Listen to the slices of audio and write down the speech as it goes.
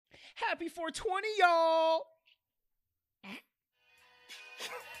Happy 420, y'all.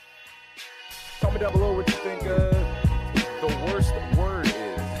 Comment down below what you think the worst word is.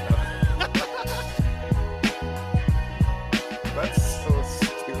 That's so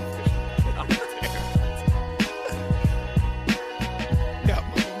stupid. Yeah,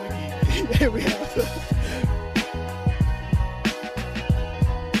 Mickey. Here we have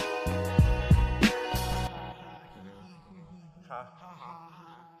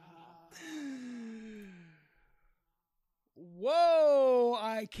Whoa,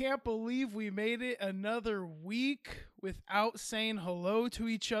 I can't believe we made it another week without saying hello to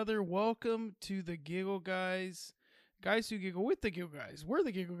each other. Welcome to the Giggle Guys. Guys who giggle with the Giggle Guys. We're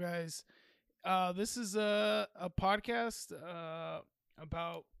the Giggle Guys. This is a podcast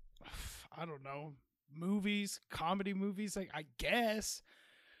about, I don't know, movies, comedy movies, like I guess.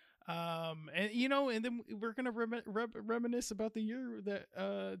 And then we're gonna reminisce about the year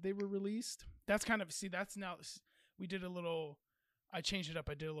that they were released. That's kind of that's now we did a little. I changed it up.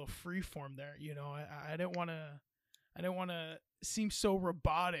 I did a little free form there. You know, I didn't want to seem so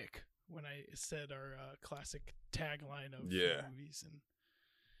robotic when I said our classic tagline of movies and.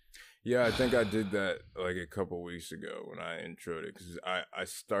 Yeah, I think I did that like a couple weeks ago when I introed it because I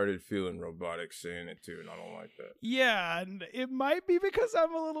started feeling robotic saying it too, and I don't like that. Yeah, and it might be because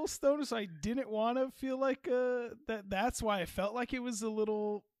I'm a little stoned, so I didn't want to feel like that's why I felt like it was a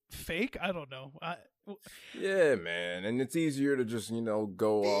little fake. I don't know. Yeah, man, and it's easier to just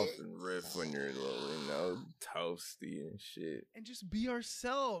go off and riff when you're a little toasty and shit, and just be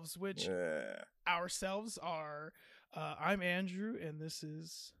ourselves. Which ourselves are. I'm Andrew, and this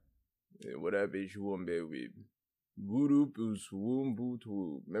is. Whatever you want, baby. Remember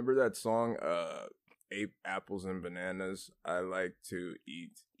that song, Apples and Bananas? I like to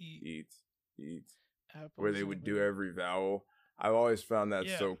eat. Apples where they would do every vowel. I've always found that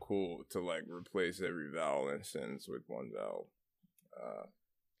so cool to like replace every vowel in a sentence with one vowel.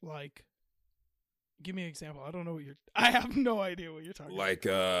 Like, give me an example. I don't know what I have no idea what you're talking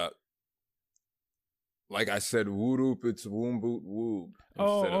about. Like I said, whoop, it's woom boot woob.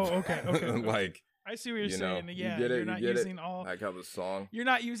 Okay. Like I see what you're saying. Yeah, you get it, you're not using all like how the song. You're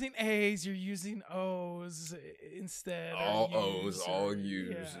not using A's. You're using O's instead. All O's, all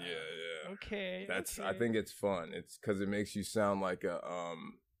U's. Yeah. Okay. I think it's fun. It's because it makes you sound like a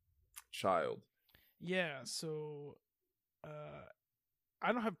child. Yeah. So,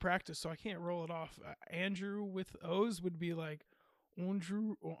 I don't have practice, so I can't roll it off. Andrew with O's would be like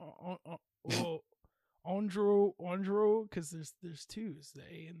Andrew. Andrew, because there's twos, the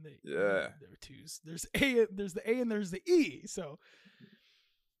A and the there are twos. There's the A and there's the E. So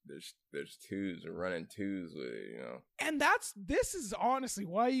there's twos or running twos with it, And this is honestly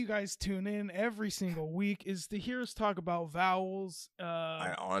why you guys tune in every single week is to hear us talk about vowels.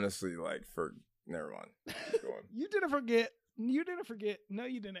 I honestly never mind. Go on. You didn't forget. No,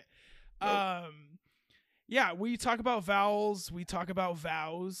 you didn't. Nope. Yeah, we talk about vowels. We talk about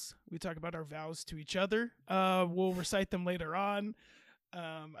vows. We talk about our vows to each other. We'll recite them later on.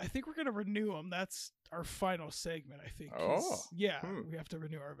 I think we're gonna renew them. That's our final segment. I think. We have to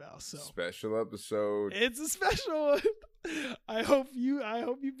renew our vows. So special episode. It's a special one. I hope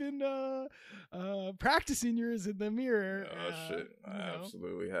you've been practicing yours in the mirror. Oh shit! I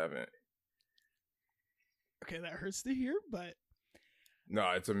absolutely haven't. Okay, that hurts to hear, but. No,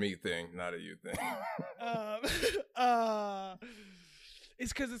 it's a me thing, not a you thing.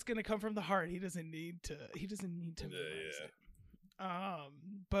 It's because it's gonna come from the heart. He doesn't need to memorize it.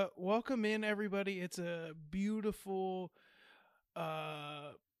 But welcome in, everybody. It's a beautiful,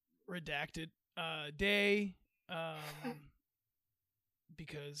 redacted day.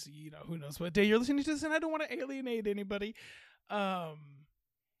 Because who knows what day you're listening to this, and I don't want to alienate anybody. But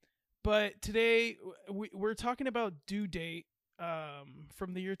today we're talking about due date.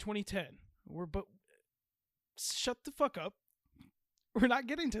 From the year 2010. But shut the fuck up. We're not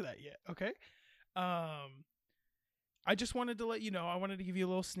getting to that yet, okay? I just wanted to let you know. I wanted to give you a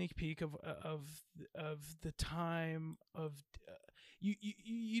little sneak peek of the time of.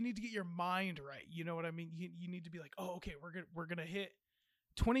 You need to get your mind right. You know what I mean? You need to be like, oh, okay, we're gonna hit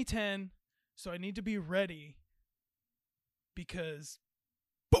 2010, so I need to be ready because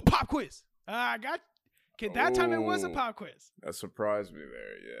pop quiz. I got. Okay, that time it was a pop quiz. That surprised me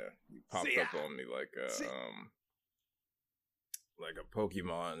there, yeah. You popped up on me like a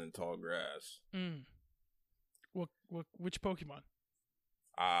Pokemon in tall grass. Which Pokemon?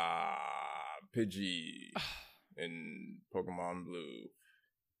 Pidgey in Pokemon Blue.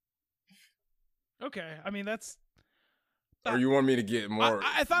 Okay, I mean that's Or you want me to get more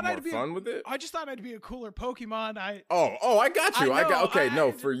I thought more I'd be fun with it? I just thought I'd be a cooler Pokemon. Oh, I got you. I know, okay,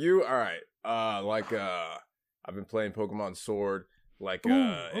 no, for you, all right. I've been playing Pokemon Sword, like Ooh,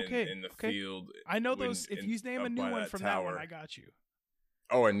 in the field. I know those. If you name a new one from that one, I got you.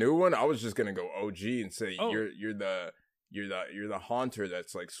 Oh, a new one? I was just gonna go OG and say Oh. you're the haunter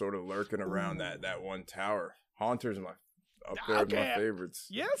that's like sort of lurking around that one tower. Haunter's up there with my favorites.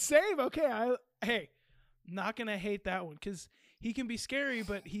 Yeah, same. Okay, hey, not gonna hate that one because he can be scary,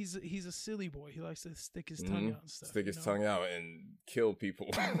 but he's a silly boy. He likes to stick his tongue out and stuff. Stick his tongue out and kill people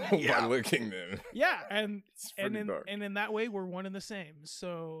by licking them. Yeah, and in that way we're one and the same.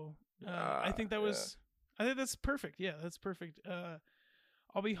 So I think that was I think that's perfect. Yeah, that's perfect.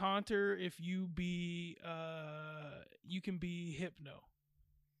 I'll be Haunter if you be you can be Hypno.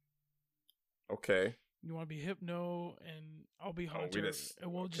 Okay. You want to be Hypno and I'll be Haunter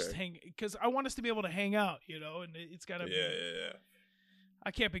and we'll just hang because I want us to be able to hang out, and it's gotta be yeah.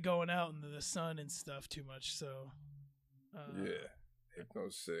 I can't be going out in the sun and stuff too much, so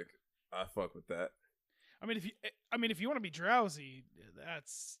Hypno's sick. I fuck with that. I mean if you want to be drowsy,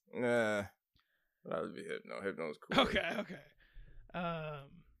 that's I'd be Hypno. Hypno's cool. Okay.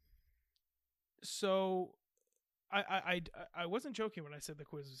 So I wasn't joking when I said the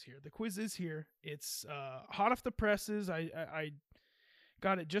quiz was here. The quiz is here. It's hot off the presses. I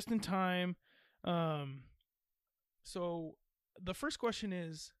got it just in time. So the first question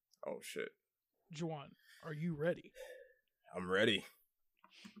is, oh shit, Juwan, are you ready? I'm ready.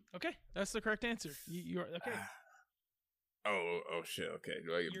 Okay, that's the correct answer. You're okay. Oh shit. Okay,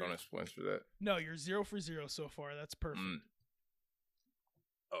 do I get bonus points for that? No, you're 0 for 0 so far. That's perfect.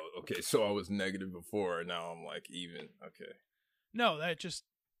 Oh, okay. So I was negative before, and now I'm like even. Okay. No, that just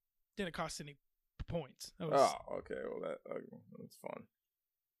didn't cost any points. Okay. Well, that's fun.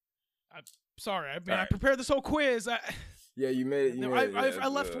 I'm sorry. I prepared this whole quiz. Yeah, you made it. I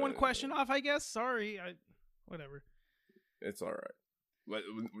left one question off, I guess. Sorry. Whatever. It's all right.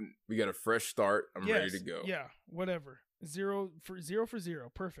 We got a fresh start. I'm ready to go. Yeah, whatever. 0 for 0.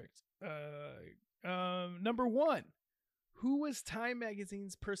 Perfect. Number 1. Who was Time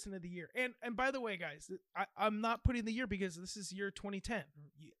Magazine's Person of the Year? And by the way, guys, I'm not putting the year because this is year 2010.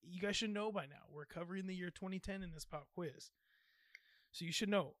 You guys should know by now. We're covering the year 2010 in this pop quiz. So you should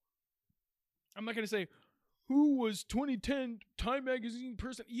know. I'm not going to say, who was 2010 Time Magazine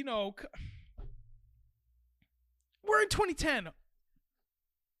Person? We're in 2010.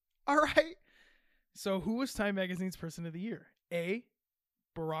 All right. So who was Time Magazine's Person of the Year? A,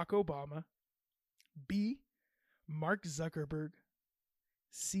 Barack Obama. B, Mark Zuckerberg.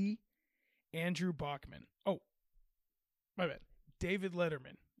 C, Andrew Bachman. Oh, my bad. David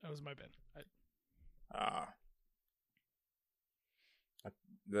Letterman. That was my bad.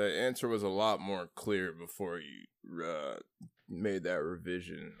 The answer was a lot more clear before you made that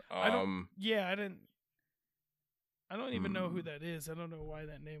revision. I don't even know who that is. I don't know why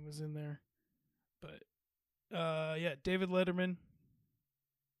that name was in there. But David Letterman.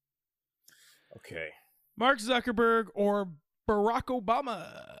 Okay. Mark Zuckerberg or Barack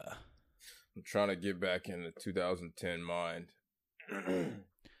Obama. I'm trying to get back in the 2010 mind.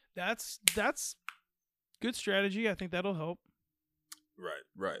 That's good strategy. I think that'll help.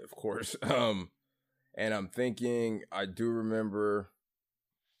 Right, of course. And I'm thinking, I do remember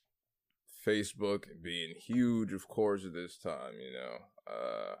Facebook being huge, of course, at this time,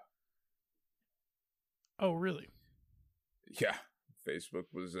 Oh, really? Yeah, Facebook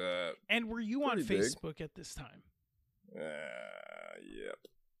was and were you on Facebook at this time? Yep.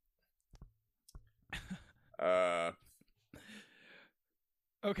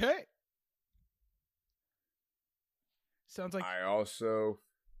 Okay. Sounds like I also.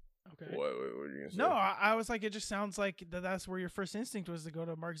 Okay. What were you gonna say? No, I was like, it just sounds like that's where your first instinct was to go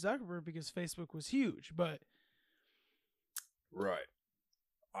to Mark Zuckerberg because Facebook was huge, but. Right.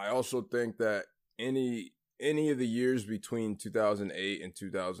 I also think that any of the years between 2008 and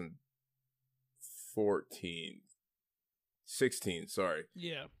 16,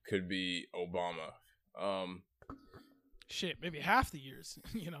 yeah, could be Obama. Shit, maybe half the years,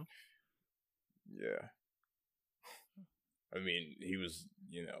 Yeah. I mean, he was,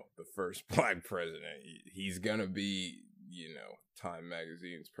 the first black president. He's gonna be, Time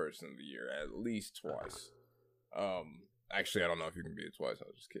Magazine's Person of the Year at least twice. Actually, I don't know if you can be it twice. I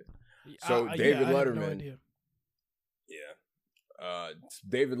was just kidding. So David Letterman. I have no idea. Yeah.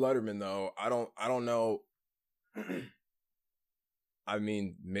 David Letterman though, I don't know. I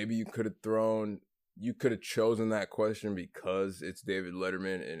mean, maybe you could have chosen that question because it's David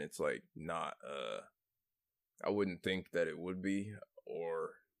Letterman and it's like not I wouldn't think that it would be,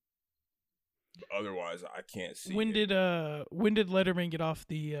 or Otherwise, I can't see. When did Letterman get off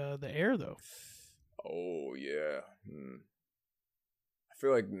the air though? Oh yeah. I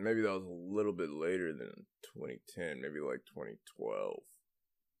feel like maybe that was a little bit later than 2010, maybe like 2012.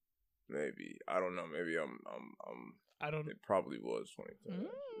 Maybe. I don't know. Maybe I don't. It probably was 2010.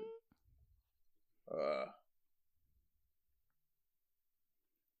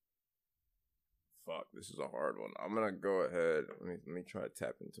 Fuck, this is a hard one. I'm gonna go ahead. Let me try to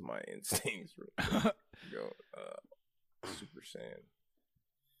tap into my instincts. Go, Super Saiyan.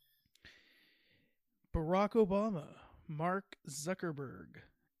 Barack Obama, Mark Zuckerberg,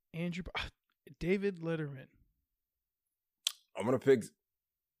 David Letterman. I'm gonna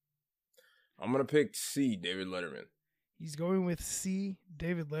pick C, David Letterman. He's going with C,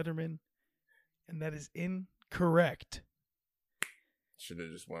 David Letterman, and that is incorrect. Should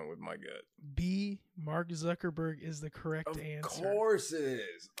have just went with my gut. B, Mark Zuckerberg is the correct answer. Of course it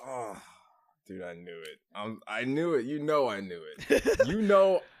is. Oh, dude, I knew it. I knew it. You know I knew it. You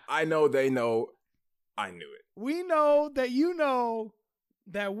know, I know, they know, I knew it. We know that you know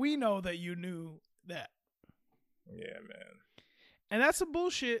that we know that you knew that. Yeah, man. And that's some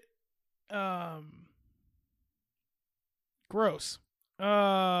bullshit. Gross.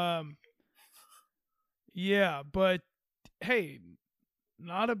 Yeah, but hey,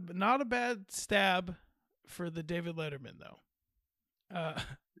 not a bad stab for the David Letterman though.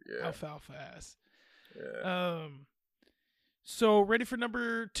 Yeah. Alfalfa ass. Yeah. So ready for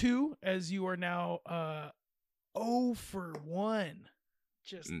number 2, as you are now 0 for 1.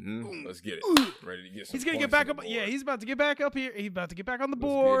 Just let's get it. Ready to get some. He's gonna get back up. Yeah, he's about to get back up here. He's about to get back on the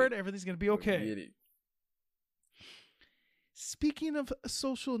board. Everything's gonna be okay. Speaking of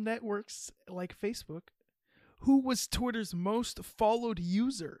social networks like Facebook, who was Twitter's most followed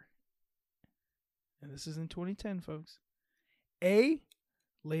user? And this is in 2010, folks. A,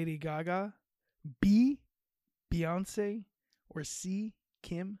 Lady Gaga, B, Beyonce, or C,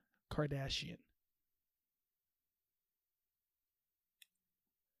 Kim Kardashian?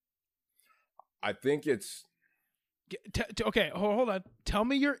 I think it's okay. Hold on. Tell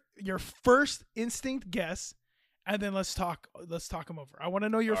me your first instinct guess, and then let's talk them over. I want to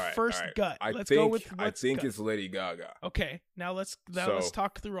know your first gut. I think it's Lady Gaga. Okay, now let's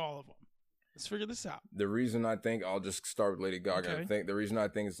talk through all of them. Let's figure this out. The reason I think I'll just start with Lady Gaga. Okay. The reason I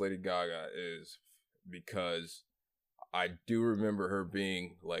think it's Lady Gaga is because I do remember her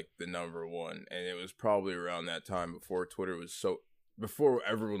being like the number one, and it was probably around that time before Twitter was before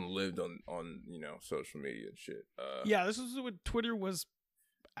everyone lived on social media and shit. Yeah, this was when Twitter was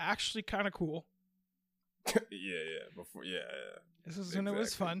actually kind of cool. yeah. Before, yeah. This is when it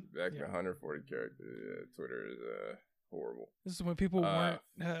was fun. Back to 140 characters. Twitter is horrible. This is when people weren't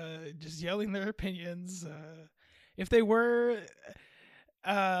just yelling their opinions. If they were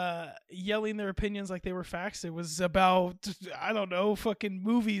yelling their opinions like they were facts, it was about, I don't know, fucking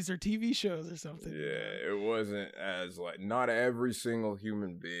movies or TV shows or something. Yeah, it wasn't as not every single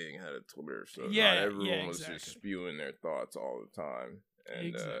human being had a Twitter, so not everyone was just spewing their thoughts all the time. And,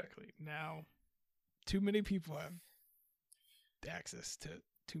 exactly. Now, too many people have access to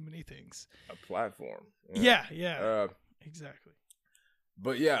too many things. A platform. Yeah. Exactly.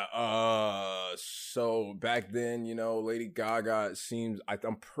 But yeah, so back then, Lady Gaga, it seems,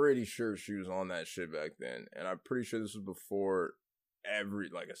 I'm pretty sure she was on that shit back then. And I'm pretty sure this was before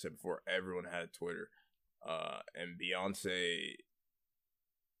before everyone had Twitter. And Beyonce,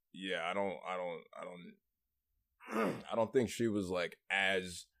 yeah, I don't think she was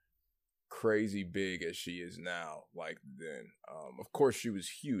as crazy big as she is now, then. Of course she was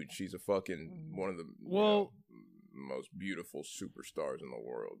huge. She's a fucking one of the most beautiful superstars in the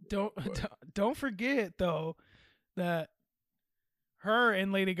world. Don't forget though that her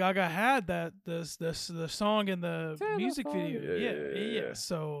and Lady Gaga had the song in the music video. Yeah.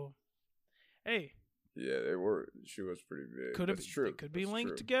 So, hey. Yeah, she was pretty big. That's true. It could be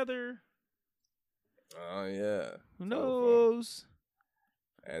linked together. Oh yeah. Who knows?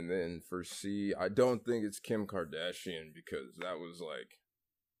 And then for C, I don't think it's Kim Kardashian because that was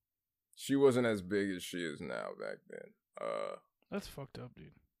she wasn't as big as she is now back then. That's fucked up,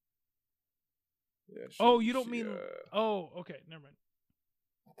 dude. Yeah. You don't mean? Okay, never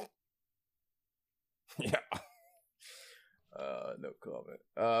mind. Yeah. No comment.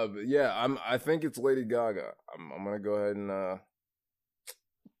 But yeah, I think it's Lady Gaga. I'm gonna go ahead and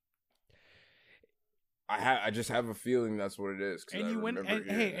I just have a feeling that's what it is. And you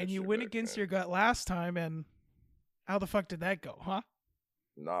went you went against your gut last time, and how the fuck did that go, huh?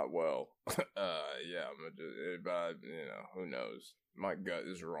 Not well. Yeah, but who knows? My gut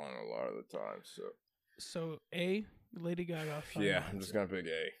is wrong a lot of the time. So A, Lady Gaga. Yeah, I'm just gonna pick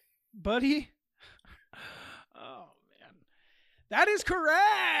A. Buddy, Oh man, that is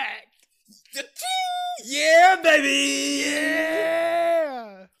correct. Yeah, baby.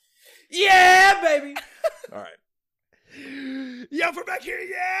 Yeah. Yeah, baby. All right. Yeah, from back here.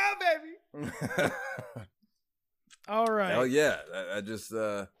 Yeah, baby. All right. Hell yeah. I just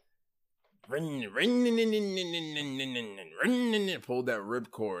pulled that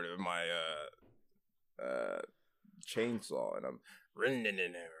ripcord of my chainsaw, and I'm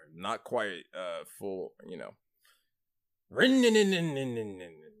not quite full, you know.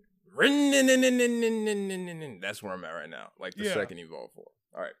 That's where I'm at right now. Like the second Evolve 4.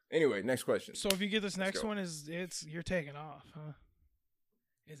 All right. Anyway, next question. So if you get this next one, it's you're taking off, huh?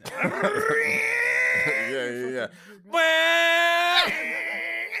 Is it? yeah.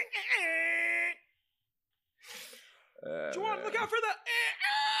 Do you want to look out for the?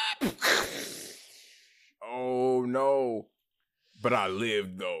 Oh no! But I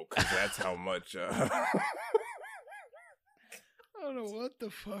lived though, because that's how much. I don't know what the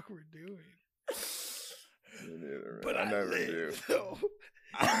fuck we're doing. But I never do. Though.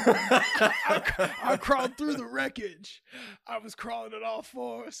 I crawled through the wreckage. I was crawling on all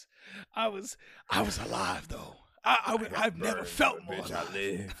fours. I was alive though. I've never felt more. Bitch, I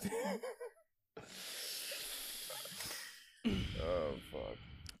lived. Oh fuck!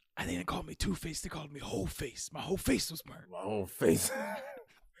 I think they called me Two-Face. They called me Whole Face. My whole face was burned. My whole face.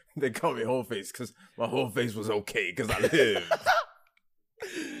 They called me Whole Face because my whole face was okay because I lived.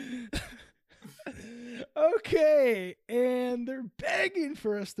 Okay, and they're begging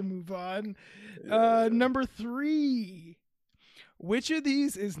for us to move on. Number 3. Which of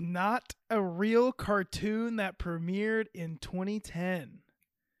these is not a real cartoon that premiered in 2010?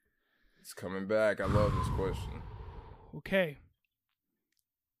 It's coming back. I love this question. Okay.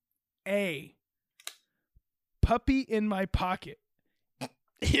 A. Puppy in My Pocket.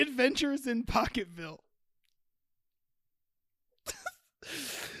 Adventures in Pocketville.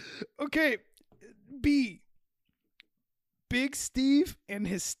 Okay. B. Big Steve and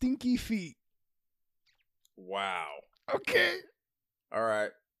His Stinky Feet. Wow. Okay. All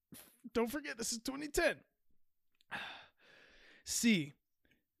right. Don't forget, this is 2010. C.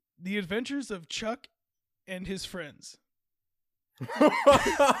 The Adventures of Chuck and His Friends.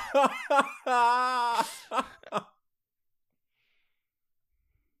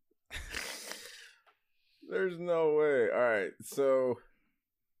 There's no way. All right. So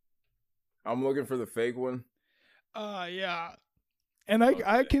I'm looking for the fake one. Yeah. And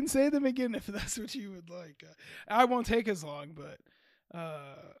I can say them again if that's what you would like. I won't take as long, but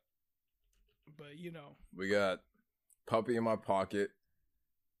you know. We got Puppy in My Pocket,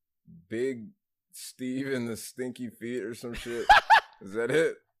 Big Steve and the Stinky Feet or some shit. Is that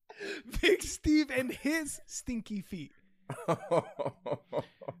it? Big Steve and His Stinky Feet.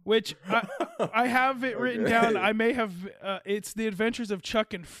 Which I have it written down. I may have it's The Adventures of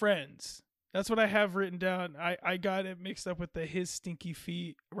Chuck and Friends. That's what I have written down. I got it mixed up with the His Stinky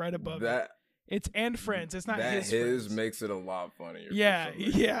Feet right above that. It's and Friends. It's not that his. His friends. Makes it a lot funnier. Yeah,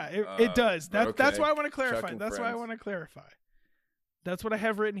 it does. That's why I want to clarify. That's why I want to clarify. That's what I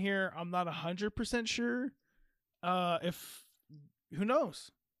have written here. I'm not 100% sure. If who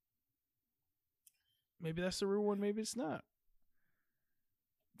knows? Maybe that's the real one. Maybe it's not.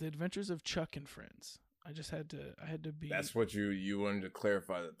 The Adventures of Chuck and Friends. I had to be. That's what you wanted to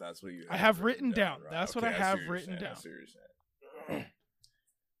clarify that. That's what you. I have written down. Right? That's okay, what I have written down.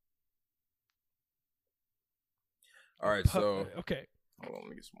 All right, so okay. Hold on, let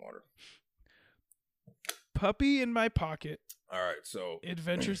me get some water. Puppy in My Pocket. All right, so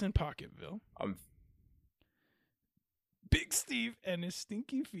Adventures in Pocketville. Big Steve and His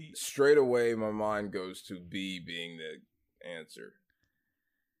Stinky Feet. Straight away, my mind goes to B being the answer.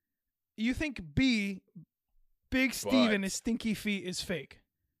 You think B, Big Steve and His Stinky Feet is fake?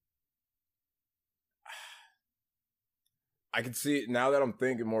 I can see it now that I'm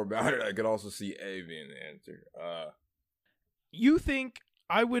thinking more about it. I could also see A being the answer. You think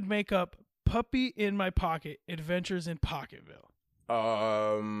I would make up Puppy in My Pocket, Adventures in Pocketville?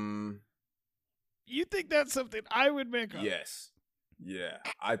 You think that's something I would make up? Yes. Yeah.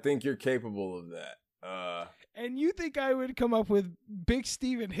 I think you're capable of that. And you think I would come up with Big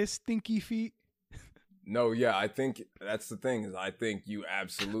Steve and His Stinky Feet? No, yeah, I think that's the thing is I think you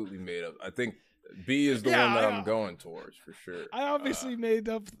absolutely made up. I think B is the one that I'm going towards for sure. I obviously made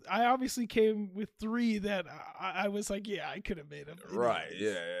up. I obviously came with 3 that I was like, yeah, I could have made up. Right.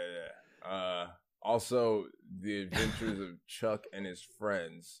 Yeah. Also, The Adventures of Chuck and His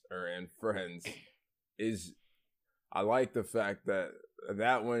Friends is. I like the fact that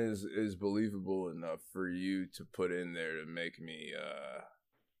one is believable enough for you to put in there to make me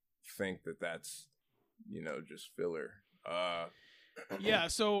think that that's, just filler. Yeah,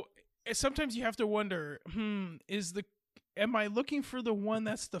 so sometimes you have to wonder, am I looking for the one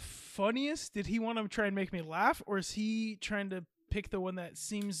that's the funniest? Did he want to try and make me laugh, or is he trying to pick the one that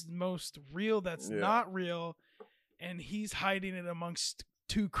seems most real that's not real, and he's hiding it amongst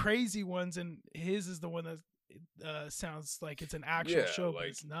two crazy ones, and his is the one that sounds like it's an actual show, but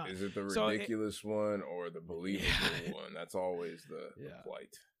it's not. Is it the ridiculous one or the believable one? That's always the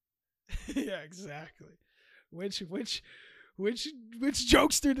plight. Yeah, exactly. Which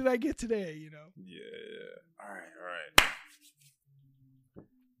jokester did I get today? Yeah. All right.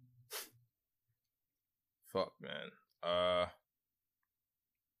 Fuck, man.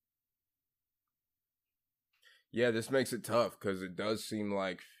 Yeah, this makes it tough because it does seem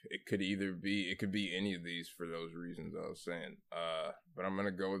like it could be any of these for those reasons I was saying. But I'm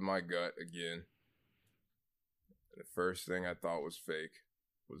gonna go with my gut again. The first thing I thought was fake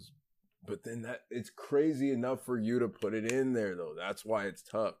was, but then it's crazy enough for you to put it in there though. That's why it's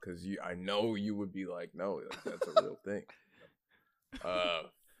tough because I know you would be like, no, that's a real thing.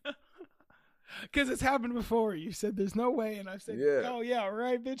 Because it's happened before. You said there's no way, and I've said, oh yeah, all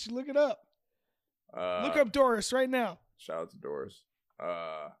right, bitch, look it up. Look up Doris right now. Shout out to Doris.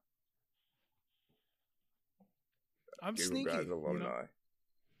 I'm Giggle sneaky. Guys alumni.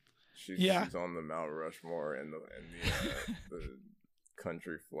 She's on the Mount Rushmore and the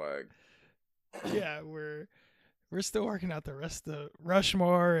country flag. Yeah, we're still working out the rest of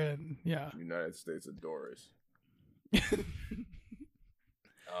Rushmore and United States of Doris.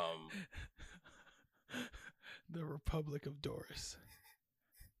 The Republic of Doris.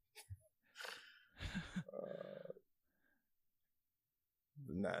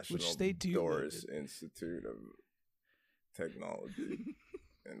 The National Doris Institute of Technology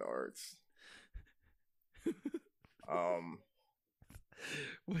and Arts.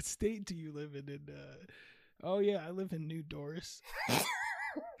 What state do you live in? Oh yeah, I live in New Doris.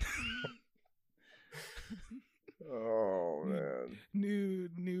 Oh man. New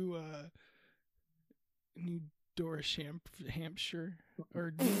Doris, Hampshire,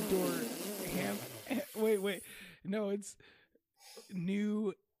 or New Doris, wait. No, it's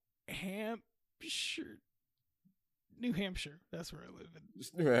New Hampshire. New Hampshire. That's where I live in.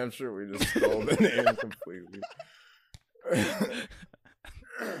 Just New Hampshire. We just stole the name completely.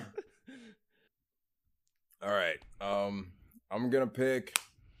 All right. I'm gonna pick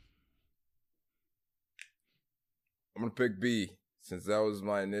B since that was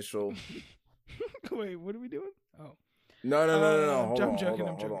my initial. Wait, what are we doing? Oh. No. Hold on.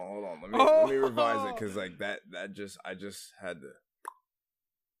 Let me revise it because like that just I just had to.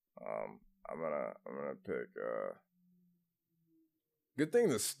 I'm gonna pick. Good thing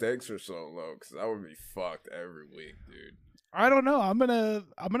the stakes are so low because I would be fucked every week, dude. I don't know. I'm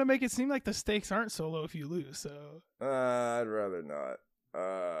gonna make it seem like the stakes aren't so low if you lose. So. I'd rather not.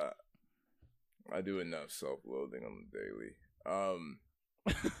 I do enough self-loathing on the daily.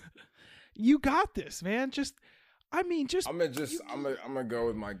 You got this, man. I'm gonna go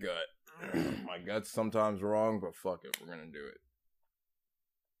with my gut. My gut's sometimes wrong, but fuck it, we're gonna do it.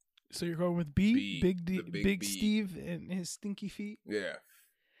 So you're going with B? Big B. Steve and his stinky feet? Yeah.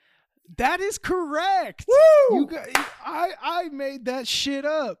 That is correct. Woo! You guys, I made that shit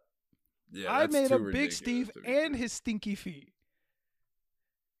up. Yeah, I made up Big Steve and his stinky feet.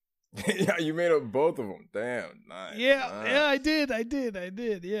 Yeah, you made up both of them. Damn, nice. Yeah, I did.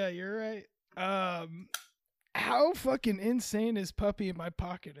 Yeah, you're right. How fucking insane is Puppy in My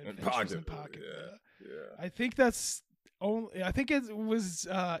Pocket? Adventures in Pocket. Yeah. I think it was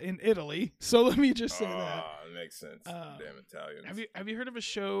in Italy. So let me just say that. It makes sense. Damn Italians. Have you heard of a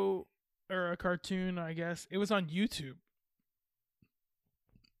show or a cartoon? I guess it was on YouTube.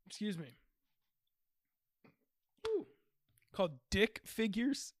 Excuse me. Ooh. Called Dick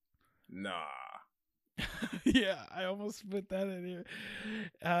Figures. Nah. Yeah, I almost put that in here.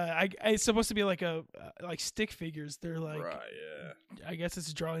 It's supposed to be like like stick figures. They're like, right, yeah. I guess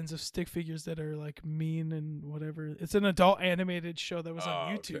it's drawings of stick figures that are like mean and whatever. It's an adult animated show that was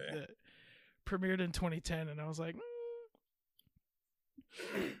on YouTube that premiered in 2010, and I was like,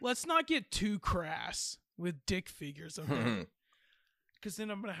 let's not get too crass with dick figures, okay? Because then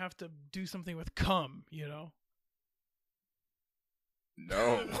I'm gonna have to do something with cum, you know?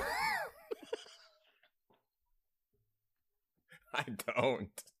 No. I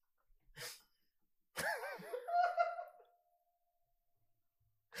don't.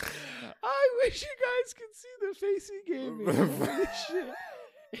 I wish you guys could see the face he gave me. Holy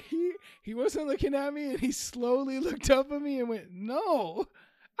shit. He wasn't looking at me, and he slowly looked up at me and went, "No,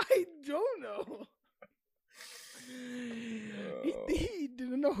 I don't know." he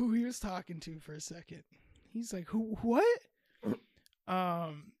didn't know who he was talking to for a second. He's like, "Who? What?"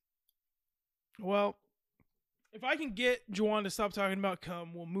 Well, if I can get Juwan to stop talking about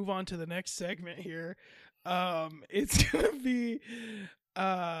cum, we'll move on to the next segment here. It's gonna be,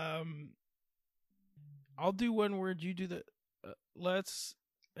 I'll do one word. You do the let's,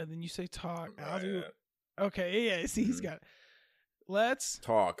 and then you say talk. I'll do. Okay, yeah. See, he's got it. Let's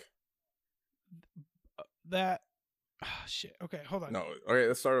talk. That. Oh, shit. Okay, hold on. No. Okay,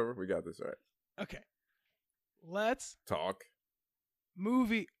 let's start over. We got this. All right. Okay. Let's talk.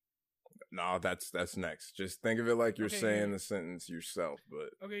 Movie. No, that's next. Just think of it like you're saying the sentence yourself, but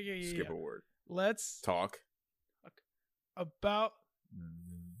skip a word. Let's talk about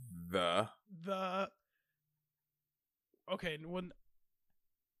the. Okay,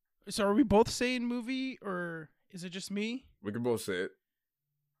 so are we both saying movie or is it just me? We can both say it.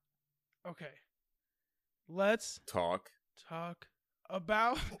 Okay. Let's talk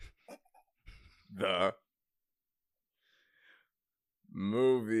about the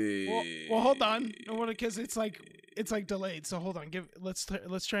movie. Well, hold on. Because it's like delayed. So hold on. Let's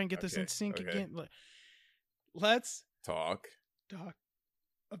try and get this in sync again. Let's talk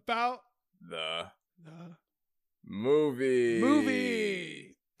about the movie.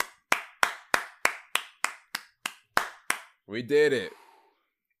 We did it.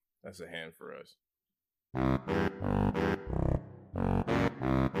 That's a hand for us.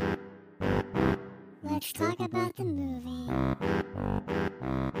 Let's talk about the movie.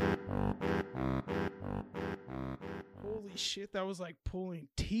 Holy shit, that was like pulling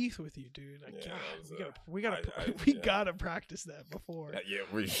teeth with you, dude. Like, yeah, God, we gotta practice that before. Yeah,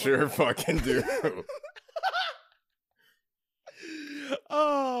 we sure fucking do.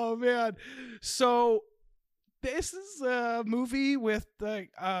 Oh man. So this is a movie with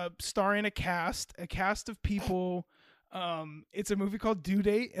starring a cast of people. It's a movie called Due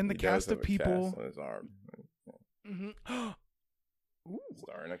Date, and the cast of people. Cast on his arm. Mm-hmm. Ooh.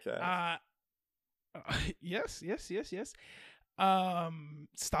 Starring a cast. Yes.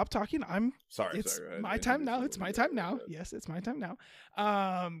 Stop talking. Sorry. It's my time now. It's my time now. Yes, it's my time now.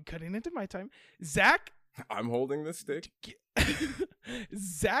 Cutting into my time. Zach. I'm holding the stick.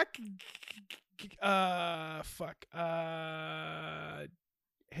 Zach. Fuck.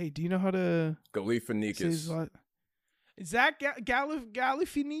 Hey, do you know how to? Galifianakis. Zach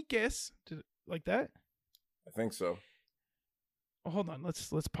Galifianakis. Like that? I think so. Oh, hold on. Let's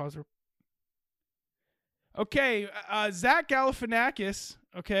pause. Okay, Zach Galifianakis.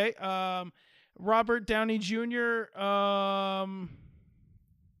 Okay, Robert Downey Jr.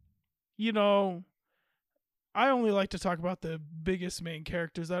 You know, I only like to talk about the biggest main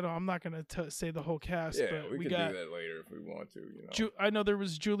characters. I'm not gonna say the whole cast. Yeah, but we can do that later if we want to. You know, I know there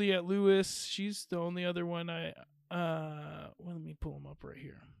was Juliette Lewis. She's the only other one. Well, let me pull them up right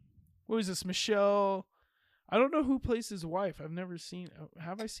here. What is this? Michelle. I don't know who plays his wife. I've never seen.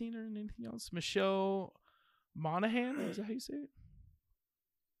 Have I seen her in anything else? Michelle Monaghan. Is that how you say it?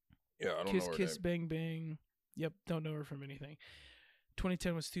 Yeah, I don't Kiss know her Kiss name. Bang Bang. Yep, don't know her from anything.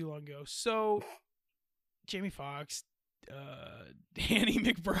 2010 was too long ago. So, Jamie Foxx, Danny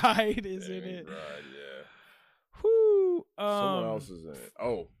McBride is in it. Yeah. Whoo. Someone else is in it.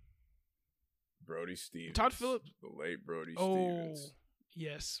 Oh, Brody Stevens. Todd Phillips. The late Brody Stevens.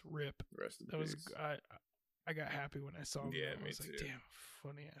 Yes, rip. Rest in that peace. Was I got happy when I saw him. Yeah, I was me like, too. damn,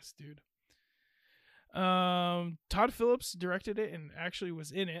 funny ass dude. Todd Phillips directed it and actually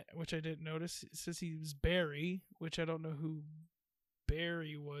was in it, which I didn't notice. It says he was Barry, which I don't know who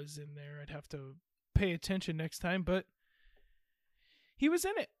Barry was in there. I'd have to pay attention next time, but he was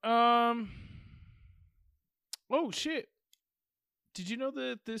in it. Oh shit. Did you know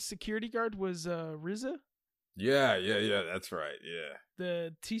that the security guard was RZA? Yeah, that's right. Yeah.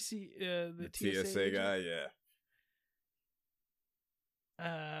 The TSA guy, yeah.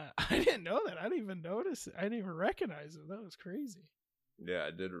 I didn't know that. I didn't even notice. I didn't even recognize him. That was crazy. Yeah,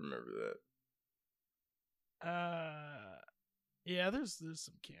 I did remember that. Yeah, there's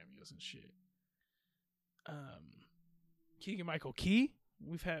some cameos and shit. Keegan Michael Key.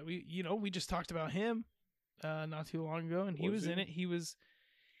 We just talked about him not too long ago, and he was in it.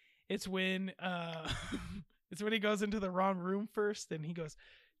 It's when it's when he goes into the wrong room first, and he goes,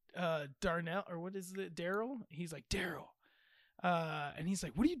 Darnell, or what is it, Daryl? He's like, Daryl. And he's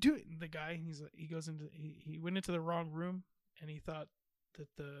like, what are you doing? The guy, he went into the wrong room, and he thought that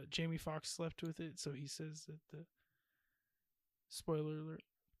the Jamie Foxx slept with it, so he says that the spoiler alert.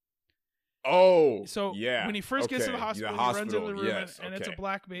 Oh, so yeah. When he first gets to the hospital, he runs into the room, and it's a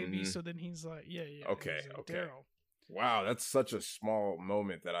black baby. Mm-hmm. So then he's like, yeah. Okay, like, okay. Daryl. Wow, that's such a small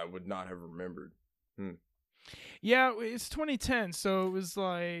moment that I would not have remembered. Yeah, it's 2010, so it was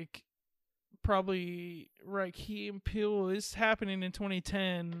like probably right. Key and Peele is happening in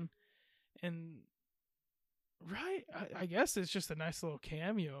 2010, and right. I guess it's just a nice little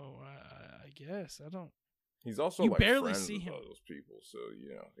cameo. I guess I don't. He's also You like barely friends see with him. all those people, so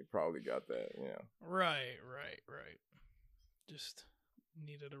he probably got that. Right. Just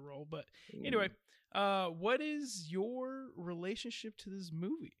needed a role, but Mm. anyway, what is your relationship to this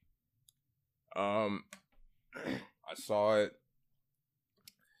movie? I saw it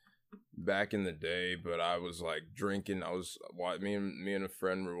back in the day, but I was like drinking. Me and a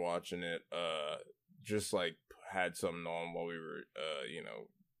friend were watching it. Just like had something on while we were,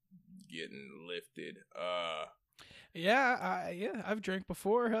 getting lifted. Yeah, I've drank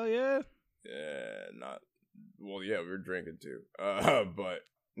before. Hell yeah. Yeah, not. Well, yeah, we were drinking too. But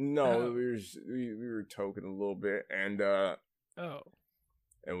no, Oh. we were toking a little bit, and Oh.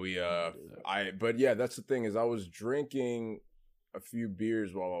 but yeah, that's the thing is I was drinking a few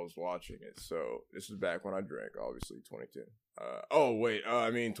beers while I was watching it. So this is back when I drank, obviously 2010. Oh wait, I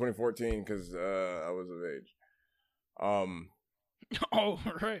mean 2014 because I was of age. Oh,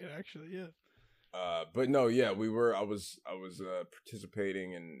 right. Actually, yeah. But no, yeah, I was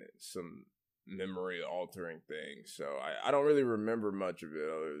participating in some memory altering things, so I don't really remember much of it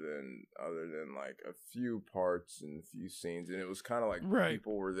other than like a few parts and a few scenes, and it was kind of like Right.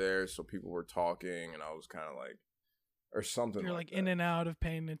 people were there, so people were talking, and I was kind of like, or something. You're like in and out of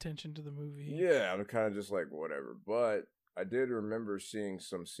paying attention to the movie. Yeah, I'm kind of just like whatever, but I did remember seeing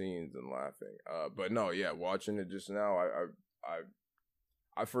some scenes and laughing. But no, yeah, watching it just now,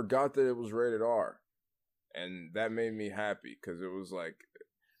 I forgot that it was rated R, and that made me happy because it was like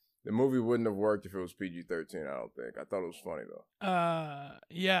the movie wouldn't have worked if it was PG-13. I don't think. I thought it was funny though.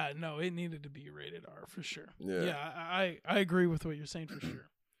 Yeah, no, it needed to be rated R for sure. Yeah. I agree with what you're saying for sure.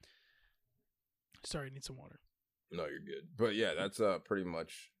 Sorry, I need some water. No, you're good. But yeah, that's pretty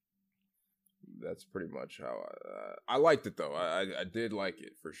much how I liked it though. I did like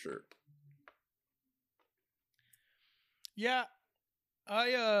it for sure. Yeah,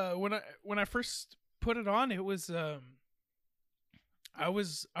 when I first put it on, it was I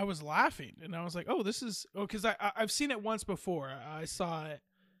was laughing, and I was like, oh, this is because I've seen it once before. I saw it.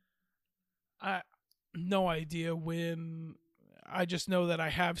 I no idea when. I just know that I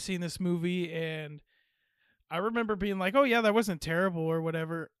have seen this movie, and I remember being like, oh yeah, that wasn't terrible or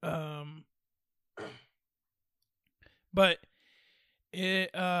whatever. But it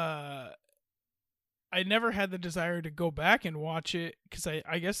I never had the desire to go back and watch it because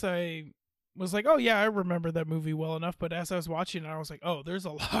I guess I was like, oh yeah, I remember that movie well enough. But as I was watching it, I was like, oh, there's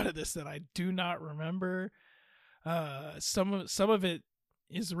a lot of this that I do not remember. Some of it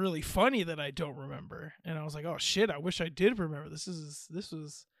is really funny that I don't remember, and I was like, oh shit, I wish I did remember. This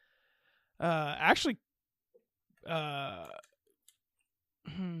was actually I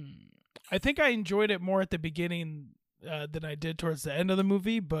think I enjoyed it more at the beginning than I did towards the end of the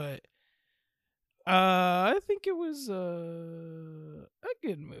movie, but I think it was a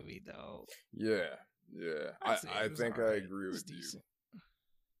good movie though. Yeah. I think I agree with you.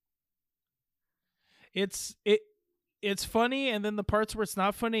 It's funny, and then the parts where it's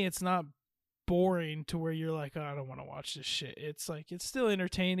not funny, it's not boring to where you're like, oh, I don't want to watch this shit. It's like it's still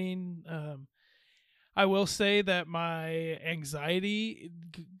entertaining. I will say that my anxiety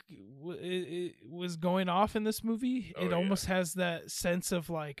was going off in this movie. It almost has that sense of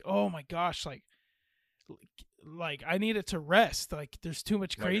like, oh my gosh, like I need it to rest. Like there's too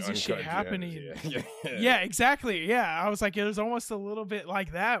much crazy shit happening. Yeah, exactly. Yeah, I was like, there's almost a little bit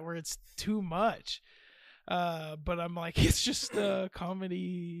like that where it's too much. But I'm like, it's just a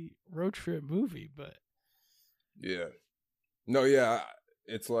comedy road trip movie. But yeah, no, yeah,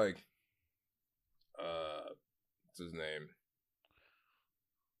 it's like, what's his name?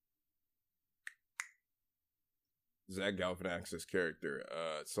 Zach Galifianakis' character,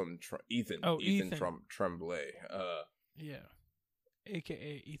 Ethan Tremblay. Yeah,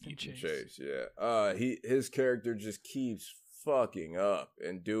 aka Ethan Chase. Yeah. His character just keeps fucking up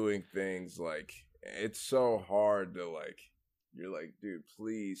and doing things like it's so hard to like. You're like, dude,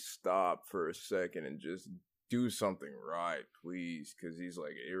 please stop for a second and just do something right, please, because he's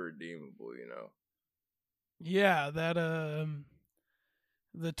like irredeemable, you know. Yeah, that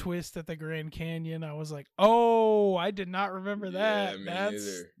the twist at the Grand Canyon, I was like, oh, I did not remember that. Yeah, me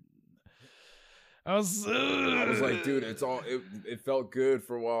neither. I was like, dude, it felt good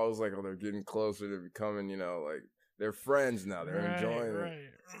for a while. I was like, oh, they're getting closer to becoming, you know, like they're friends now. They're enjoying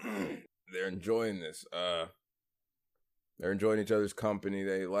it. They're enjoying this. They're enjoying each other's company.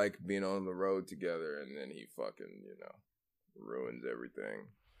 They like being on the road together, and then he fucking, you know, ruins everything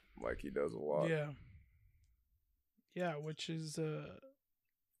like he does a lot. Yeah. Yeah, which is a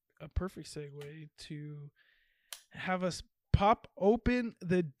perfect segue to have us pop open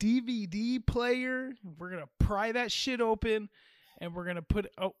the DVD player. We're gonna pry that shit open, and we're gonna put.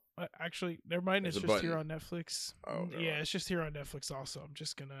 Oh, actually, never mind. There's It's a just here button. on Netflix. Oh, never Yeah, mind. it's just here on Netflix. Also, I'm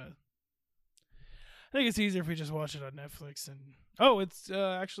just gonna. I think it's easier if we just watch it on Netflix. And it's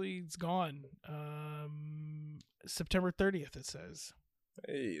actually it's gone. September 30th. It says.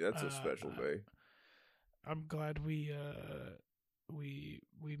 Hey, that's a special day. I'm glad we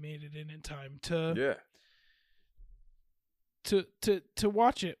made it in time to Yeah. to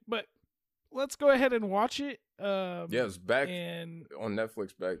watch it. But let's go ahead and watch it. Yeah, it's back and on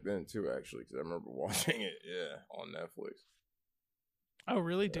Netflix back then too, actually, because I remember watching it. Yeah, on Netflix. oh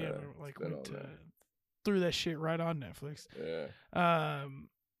really? Damn, Yeah, I, like it's been went on there. threw that shit right on Netflix. Yeah.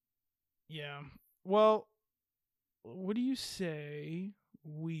 Yeah. Well, what do you say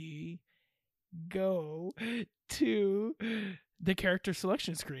we go to the character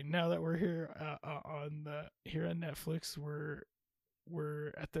selection screen now that we're here on Netflix? We're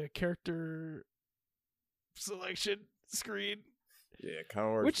at the character selection screen. Yeah, it kind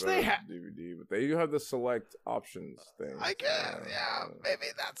of works Which better they with have. DVD, but they do have the select options thing. I guess, yeah, maybe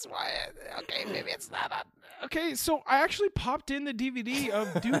that's why. Okay, maybe it's not on. Okay, so I actually popped in the DVD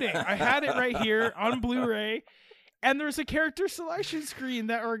of Due Date. I had it right here on Blu-ray, and there's a character selection screen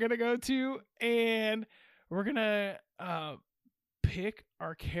that we're gonna go to, and we're gonna pick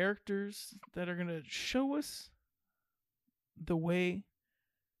our characters that are gonna show us the way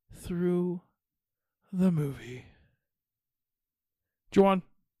through the movie. Juwan.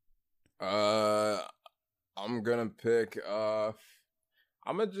 I'm gonna pick. I'm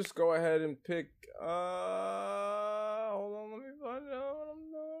gonna just go ahead and pick. Hold on, let me find out what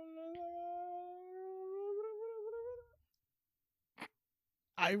I'm doing.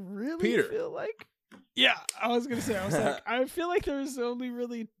 I really Peter. feel like. Yeah, I was gonna say. I was like, I feel like there's only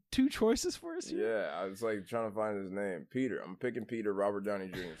really two choices for us here. Yeah, I was like trying to find his name. Peter. I'm picking Peter, Robert Downey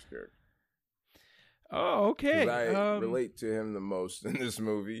Jr.'s character. Oh, okay. Because I relate to him the most in this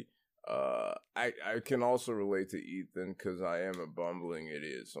movie. I can also relate to Ethan because I am a bumbling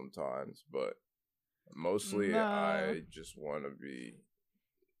idiot sometimes, but mostly I just want to be,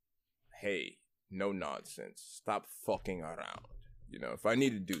 hey, no nonsense. Stop fucking around. You know, if I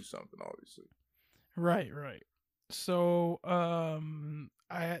need to do something, obviously. Right. So,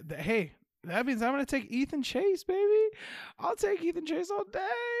 hey, that means I'm gonna take Ethan Chase, baby. I'll take Ethan Chase all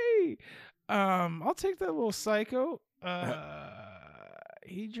day. I'll take that little psycho.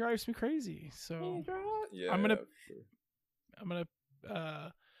 He drives me crazy. So yeah, I'm gonna sure.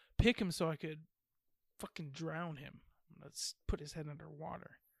 pick him so I could fucking drown him. Let's put his head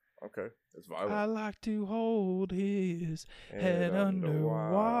underwater. Okay, that's violent. I like to hold his head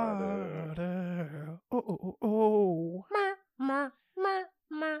underwater. Oh.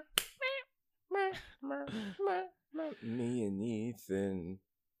 Me and Ethan,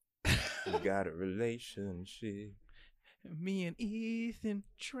 we got a relationship. Me and Ethan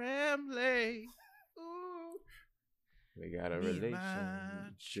Tremblay. Ooh. We got a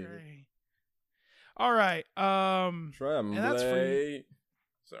relationship. All right. Tremblay. And that's free.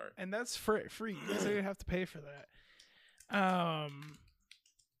 Sorry. And that's free. You guys don't even have to pay for that.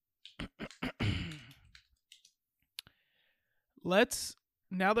 Let's,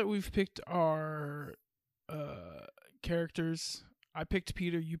 now that we've picked our characters, I picked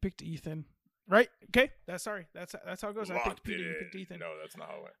Peter, you picked Ethan. Right? Okay. That's how it goes. I picked Peter, you picked Ethan. No, that's not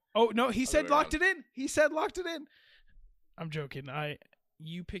how it went. Oh no, he said locked it in. I'm joking.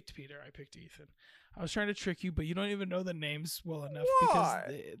 You picked Peter, I picked Ethan. I was trying to trick you, but you don't even know the names well enough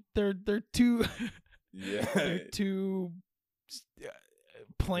because they're too yeah. they're too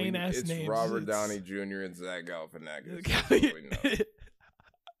plain ass it's names. Robert Downey Jr. and Zach Galifianakis.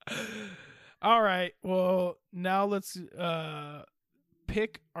 All right. Well, now let's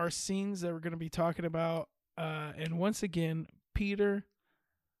pick our scenes that we're going to be talking about. And once again, Peter,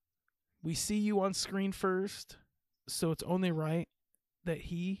 we see you on screen first, so it's only right that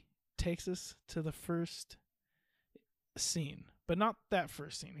he takes us to the first scene, but not that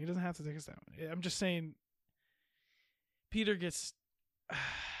first scene. He doesn't have to take us that one. I'm just saying Peter gets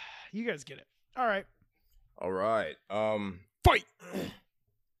you guys get it. All right. Fight.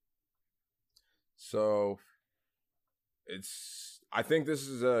 So I think this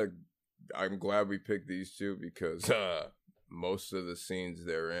is I'm glad we picked these two because most of the scenes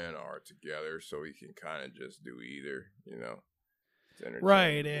they're in are together, so we can kind of just do either, you know.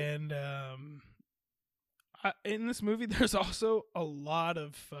 Right, and in this movie, there's also a lot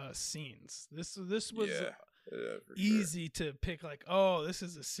of scenes. This was Yeah, for easy to pick like, oh, this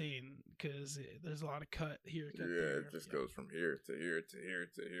is a scene because there's a lot of cut here, cut Yeah, there. it just goes from here to here to here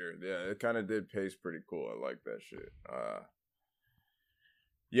to here. Yeah, it kind of did pace pretty cool. I like that shit.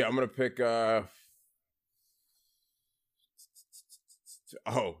 Yeah, I'm gonna pick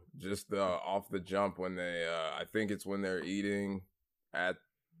just off the jump when they I think it's when they're eating at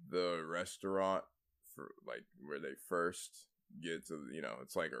the restaurant for like where they first get to,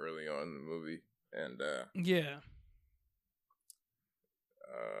 it's like early on in the movie, and Yeah.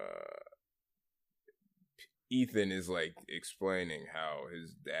 Ethan is like explaining how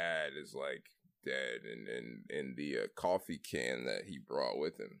his dad is like dead and in the coffee can that he brought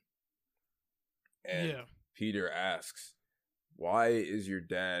with him. And Yeah. Peter asks, "Why is your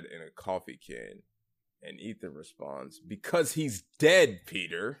dad in a coffee can?" And Ethan responds, "Because he's dead,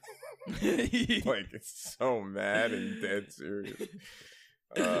 Peter." Like, it's so mad and dead serious.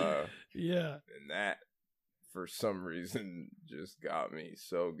 Yeah. And that, for some reason, just got me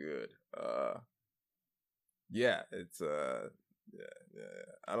so good. Yeah, it's yeah.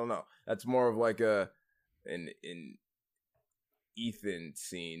 I don't know. That's more of like an Ethan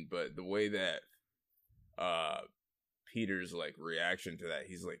scene, but the way that Peter's like reaction to that,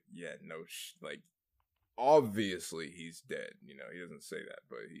 he's like, yeah, no, like obviously he's dead. You know, he doesn't say that,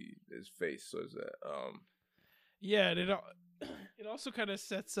 but his face says that. Yeah, and it also kind of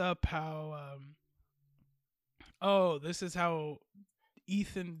sets up how this is how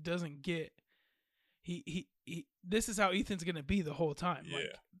Ethan doesn't get he this is how Ethan's gonna be the whole time. Yeah.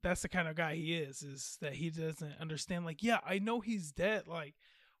 Like, that's the kind of guy he is that he doesn't understand, like, yeah, I know he's dead, like,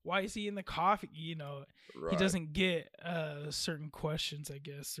 why is he in the coffee? You know, Right. he doesn't get certain questions, I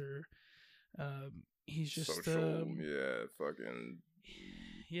guess, or he's just social, fucking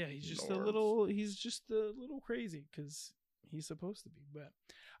yeah, he's just norms. he's just a little crazy because he's supposed to be. But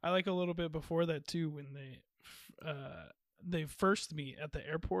I like a little bit before that too, when they first meet at the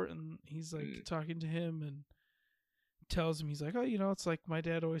airport, and he's like talking to him and tells him, he's like, oh, it's like my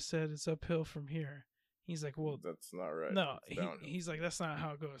dad always said, it's uphill from here. He's like, well, that's not right. no, he's like, that's not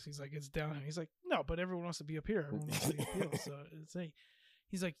how it goes. He's like, it's downhill. He's like, no, but everyone wants to be up here. Everyone wants to be uphill. So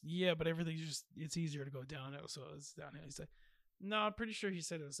he's like, yeah, but everything's it's easier to go downhill, so it's downhill. He's like, no, I'm pretty sure he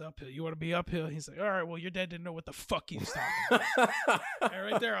said it was uphill. You want to be uphill? He's like, all right, well, your dad didn't know what the fuck he was talking about. And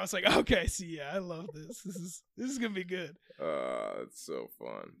right there, I was like, okay, see, yeah, I love this. This is gonna be good. It's so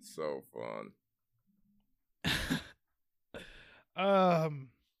fun, so fun.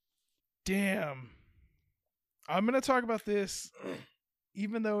 Damn. I'm gonna talk about this,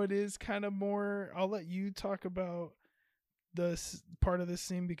 even though it is kind of more. I'll let you talk about the part of this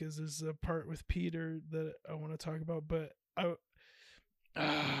scene because there's a part with Peter that I want to talk about, but all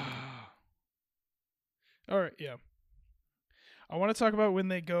right, yeah. I want to talk about when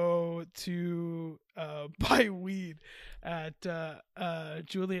they go to buy weed at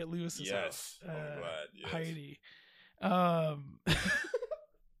Juliette Lewis's house. I'm glad. Yes. Heidi.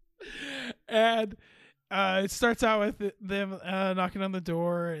 And it starts out with them knocking on the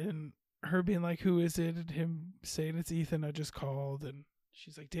door and her being like, who is it? And him saying, it's Ethan, I just called. And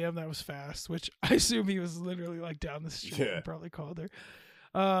she's like, damn, that was fast, which I assume he was literally like down the street and probably called her.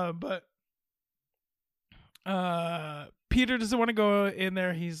 But Peter doesn't want to go in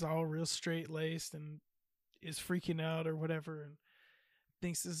there. He's all real straight laced and is freaking out or whatever and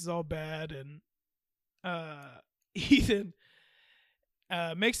thinks this is all bad. And Ethan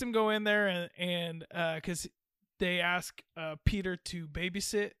makes him go in there and because they ask Peter to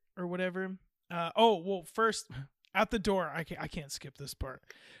babysit or whatever. First at the door, I can't skip this part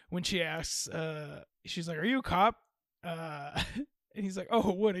when she asks. She's like, "Are you a cop?" And he's like,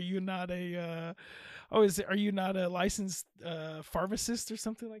 "Oh, what? Are you not a? Are you not a licensed pharmacist or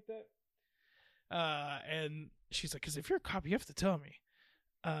something like that?" And she's like, "Because if you're a cop, you have to tell me."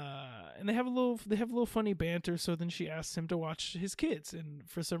 And they have a little funny banter. So then she asks him to watch his kids, and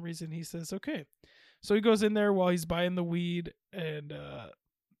for some reason he says okay. So he goes in there while he's buying the weed, and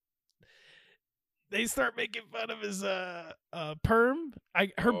they start making fun of his perm.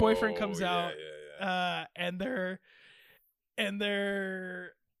 Her boyfriend comes out, and they're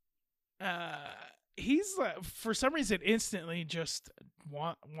he's like, for some reason instantly just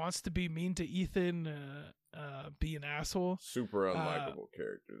wants to be mean to Ethan, be an asshole. Super unlikable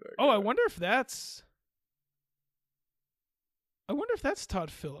character. I wonder if that's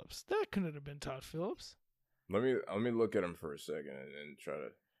Todd Phillips. That couldn't have been Todd Phillips. Let me look at him for a second and try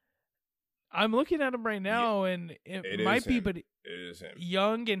to. I'm looking at him right now, and it might be, but it is him.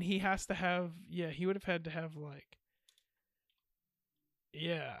 Young, and he has to have. Yeah, he would have had to have like.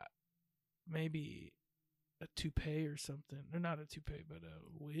 Yeah, maybe a toupee or something, or not a toupee, but a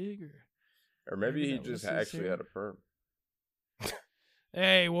wig, or Or maybe he that just was his actually hair. had a perm.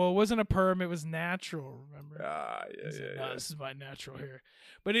 Hey, well, it wasn't a perm; it was natural. Remember? Ah, He's like, yeah. This is my natural hair.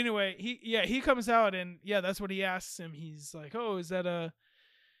 But anyway, he comes out and that's what he asks him. He's like, oh, is that a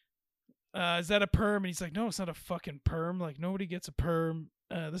perm? And he's like, no, it's not a fucking perm. Like nobody gets a perm.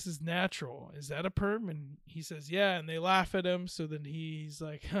 This is natural. Is that a perm? And he says, yeah. And they laugh at him. So then he's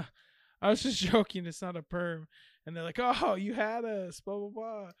like, huh, I was just joking. It's not a perm. And they're like, oh, you had us, blah, blah,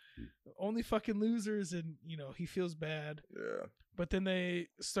 blah. Only fucking losers. And, he feels bad. Yeah. But then they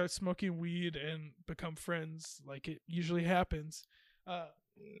start smoking weed and become friends like it usually happens.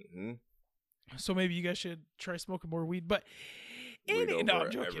 So maybe you guys should try smoking more weed. But weed over no,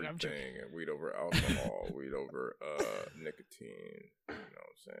 I'm joking. everything. I'm joking. And weed over alcohol, weed over nicotine. You know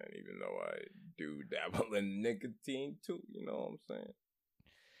what I'm saying? Even though I do dabble in nicotine too, you know what I'm saying?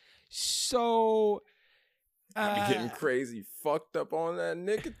 So I be getting crazy fucked up on that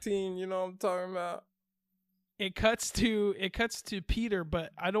nicotine, you know what I'm talking about? It cuts to Peter,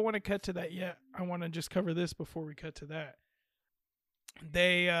 but I don't want to cut to that yet. I want to just cover this before we cut to that.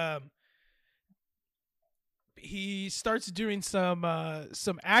 He starts doing some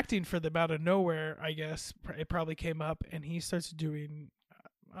acting for them out of nowhere, I guess. It probably came up, and he starts doing,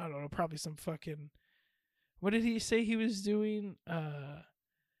 I don't know, probably some fucking, what did he say he was doing?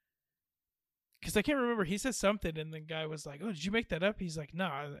 Because I can't remember. He said something, and the guy was like, oh, did you make that up? He's like,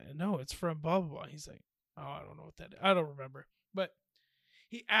 no, it's from blah, blah, blah. He's like, oh, I don't know what that is. I don't remember. But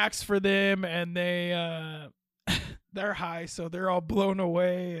he acts for them, and they, they're high, so they're all blown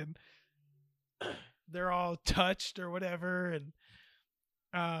away, and they're all touched or whatever, and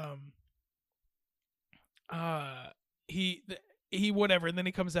he whatever, and then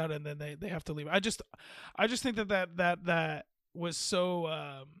he comes out, and then they have to leave. I just think that was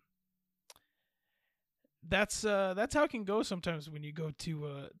so that's how it can go sometimes when you go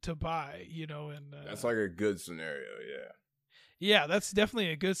to buy, and that's like a good scenario, yeah, that's definitely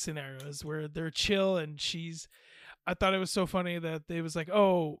a good scenario, is where they're chill, and I thought it was so funny that they was like,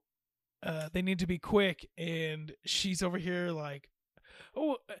 oh, they need to be quick, and she's over here like,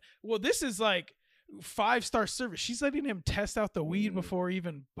 oh, well, this is like 5-star service. She's letting him test out the weed before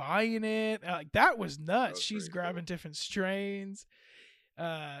even buying it. Like that was nuts. She's grabbing different strains.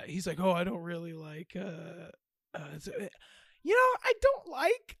 He's like, oh, I don't really like. I don't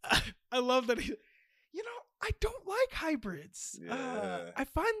like. I love that he. I don't like hybrids. Yeah. I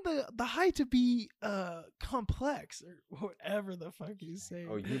find the high to be complex, or whatever the fuck he's saying.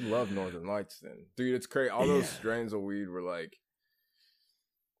 Oh, you love Northern Lights then. Dude, it's crazy. All those strains of weed were like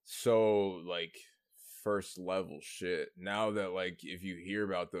so like first level shit. Now that like if you hear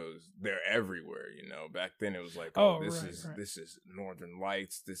about those, they're everywhere, Back then it was like, this is Northern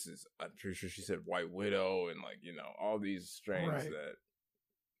Lights, this is, I'm pretty sure she said White Widow, and like, all these strains that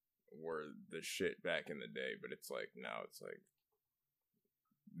were the shit back in the day, but it's like now it's like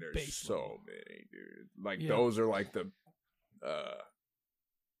there's so many, dude. Like those are like the I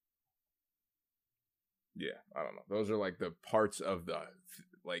don't know. Those are like the parts of the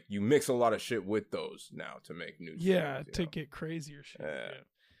like you mix a lot of shit with those now to make new strains, to get crazier shit. Yeah.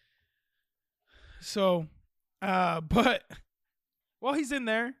 So but while he's in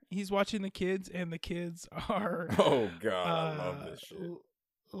there, he's watching the kids, and the kids are oh god, I love this shit.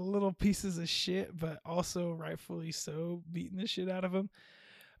 Little pieces of shit, but also rightfully so, beating the shit out of him.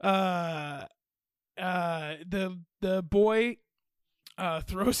 The boy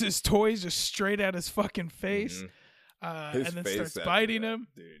throws his toys just straight at his fucking face, and then starts biting him.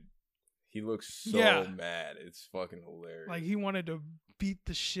 Dude, he looks so mad. It's fucking hilarious. Like he wanted to beat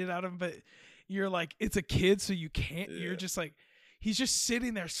the shit out of him, but you're like, it's a kid, so you can't. Yeah. You're just like, he's just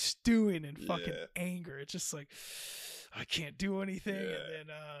sitting there stewing in fucking anger. It's just like, I can't do anything. And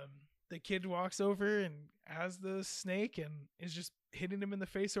then the kid walks over and has the snake and is just hitting him in the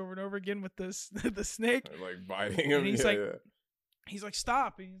face over and over again with the snake. And like biting him. And he's like,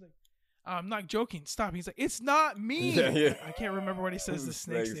 stop. And he's like, I'm not joking. Stop. He's like, it's not me. I can't remember what he says. The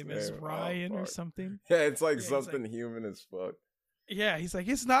snake's name is Ryan or something. Yeah, it's like something human as fuck. Yeah, he's like,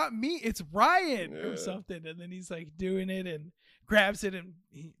 it's not me. It's Ryan or something. And then he's like doing it and grabs it and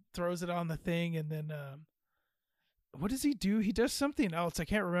he throws it on the thing. And then what does he do? He does something else. I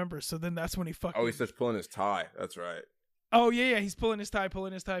can't remember. So then that's when he fucking... Oh, he starts pulling his tie. That's right. Oh, yeah. He's pulling his tie,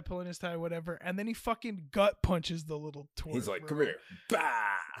 whatever. And then he fucking gut punches the little toy. He's like, come here. Bah!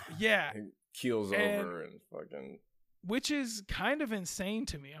 Yeah. He keels over and fucking... Which is kind of insane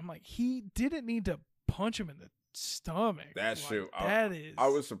to me. I'm like, he didn't need to punch him in the stomach. That's true. I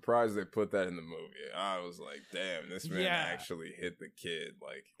was surprised they put that in the movie. I was like, damn, this man actually hit the kid.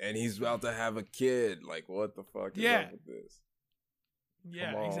 Like, and he's about to have a kid. Like, what the fuck is up with this?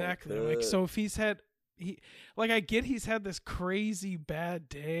 Yeah, Come on, exactly. kid. Like, so if he's had I get he's had this crazy bad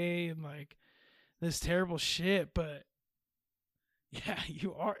day and like this terrible shit, but yeah,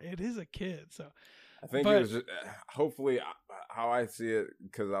 it is a kid. So I think it was just, hopefully how I see it,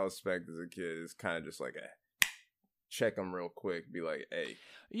 because I was spec as a kid, is kind of just like a check him real quick, be like, hey,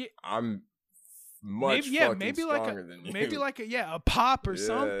 yeah, I'm much fucking maybe stronger than you. maybe like a pop or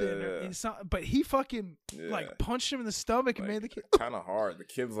something. Yeah. Or something. But he fucking like punched him in the stomach and made the kid kind of hard. The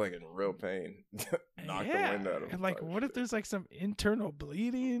kid's like in real pain. Knocked the wind out of him. And like, what if there's like some internal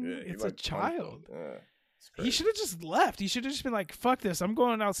bleeding? Yeah, it's a child. Yeah. He should have just left. He should have just been like, "Fuck this! I'm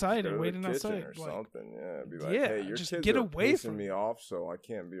going outside and Go to waiting the kitchen outside or like, something." Yeah, be like, yeah, "Hey, your just kids get are away pissing from me me. off, so I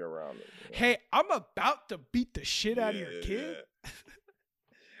can't be around them." You know? Hey, I'm about to beat the shit out of your kid." Yeah.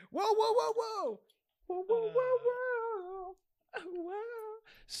 Whoa, whoa, whoa, whoa, whoa, whoa, whoa, whoa.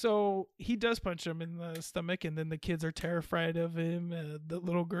 So he does punch him in the stomach, and then the kids are terrified of him. The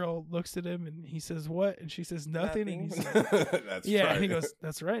little girl looks at him, and he says, "What?" And she says, "Nothing." And he's like, That's yeah, right. and he goes,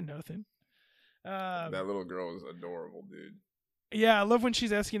 "That's right, nothing." That little girl is adorable, dude. Yeah, I love when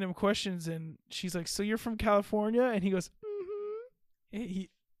she's asking him questions, and she's like, "So you're from California?" And he goes, "Mm-hmm."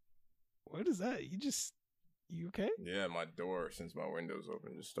 What is that? You okay? Yeah, my door, since my window's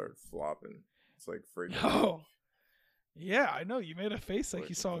open, just started flopping. It's like freaking Oh. out. Yeah, I know. You made a face like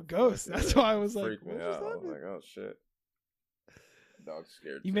you saw a what the ghost. fuck? That's Yeah, why I was like, freaked me what just out. I was happened? like, oh shit. The dog's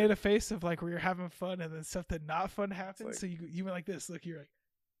scared. You too. made a face of like where you're having fun, and then stuff that not fun happens. Like- So you went like this. Look, you're like,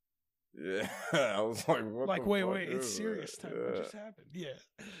 Yeah, I was like, what? like the wait, fuck it's is serious that? time. What just happened? Yeah.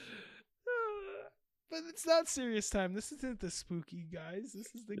 But it's not serious time. This isn't the spooky guys.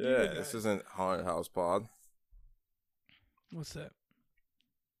 This is the Yeah, guys. this isn't Haunted House Pod. What's that?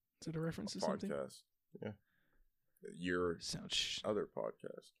 Is it a reference to Podcast. something? Yeah. Your Sounds other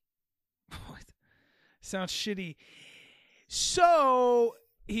podcast. what? Sounds shitty. So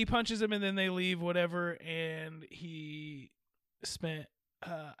he punches him, and then they leave. Whatever, and he spent.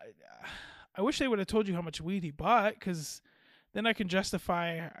 I wish they would have told you how much weed he bought, because then I can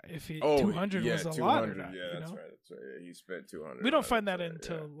justify if 200 was a lot or not. Yeah, that's right. That's right. Yeah, he spent 200. We don't find that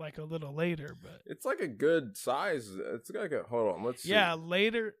until like a little later, but it's like a good size. It's like a hold on. Let's see. yeah,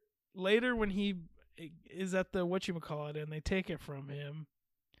 later when he is at the whatchamacallit and they take it from him.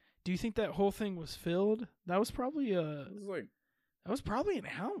 Do you think that whole thing was filled? That was probably It was like an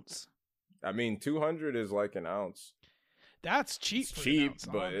ounce. I mean, 200 is like an ounce. That's cheap. It's for cheap, an ounce,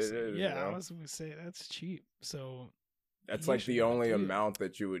 but it honestly. is, Yeah, you know? I was gonna say that's cheap. So That's he like should the be only good. amount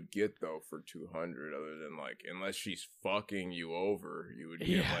that you would get though for 200, other than like unless she's fucking you over, you would get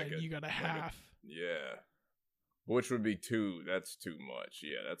Yeah, like you got a half. Yeah, which would be two. That's too much.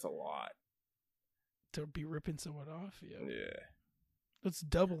 Yeah, that's a lot. To be ripping someone off. Yeah. Yeah. It's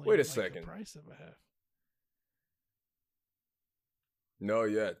doubling. Wait a like, second. The price of a half. No,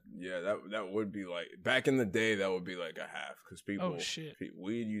 yeah, that would be like back in the day. That would be like a half because people. Oh shit.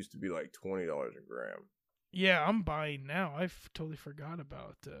 Weed used to be like $20 a gram. Yeah, I'm buying now. I totally forgot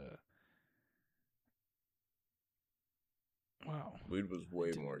about. Wow. Weed was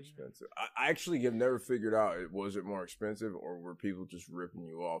way didn't more even- expensive. I actually have never figured out, was it more expensive or were people just ripping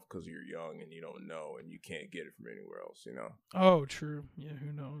you off because you're young and you don't know and you can't get it from anywhere else, you know? Oh, true. Yeah,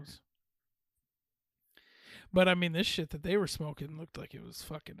 who knows? But I mean, this shit that they were smoking looked like it was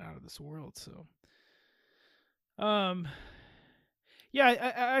fucking out of this world. So,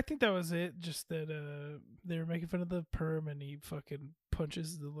 yeah, I think that was it. Just that they were making fun of the perm, and he fucking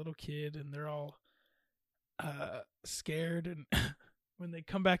punches the little kid, and they're all scared. And when they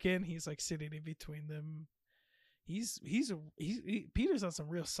come back in, he's like sitting in between them. Peter's on some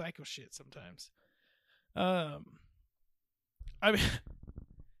real psycho shit sometimes. I mean,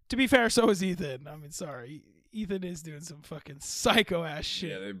 to be fair, so is Ethan. I mean, sorry, Ethan is doing some fucking psycho ass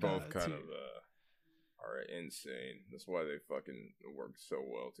shit. Yeah, they both kind too. of are insane. That's why they fucking work so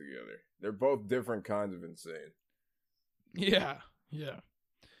well together. They're both different kinds of insane. Yeah.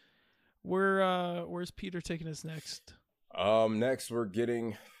 Where's Peter taking us next? Next we're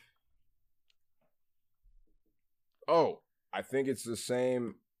getting. Oh, I think it's the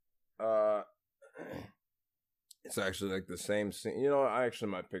same. It's actually like the same scene. You know, I actually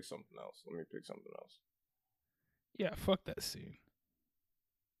might pick something else. Let me pick something else. Yeah, fuck that scene.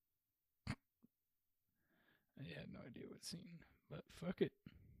 I had no idea what scene, but fuck it.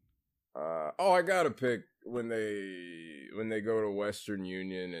 I gotta pick when they go to Western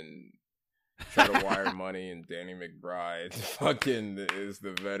Union and try to wire money, and Danny McBride fucking is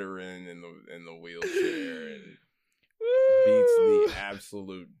the veteran in the wheelchair and beats the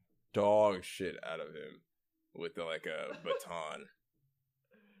absolute dog shit out of him with like a baton.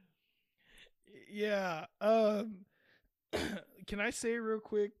 Yeah. Can I say real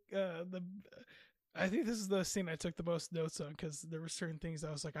quick? I think this is the scene I took the most notes on because there were certain things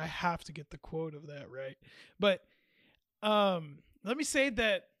I was like, I have to get the quote of that right. But let me say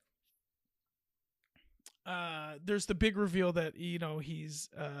that there's the big reveal that he's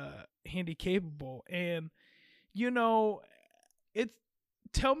handy capable, and it's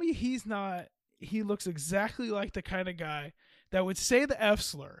tell me he's not. He looks exactly like the kind of guy that would say the F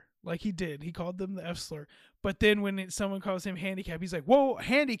slur, like he did. He called them the F slur, but then when someone calls him handicapped, he's like, "Whoa,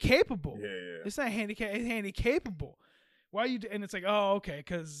 handy capable." Yeah. It's not handicap. It's handy capable. Why you? And it's like, oh, okay,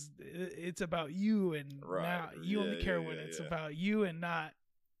 because it's about you, and now you only care when it's about you, and not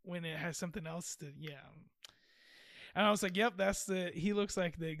when it has something else to. Yeah. And I was like, yep, he looks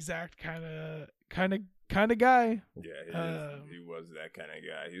like the exact kind of guy. Yeah, he was that kind of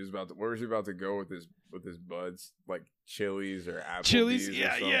guy. He was where was he about to go with his buds? Like Chili's or Applebee's. Chili's,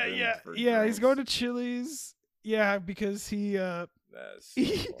 yeah. Drinks. He's going to Chili's. Yeah, because he That's so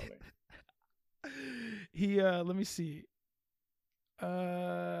funny. He let me see.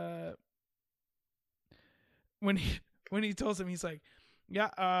 When he tells him, he's like,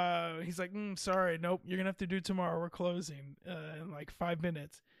 yeah, he's like, sorry, nope, you're gonna have to do tomorrow. We're closing in like 5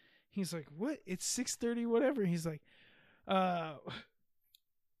 minutes. He's like, what? It's 6:30, whatever. He's like, what are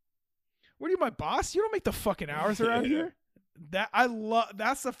you, my boss? You don't make the fucking hours around here.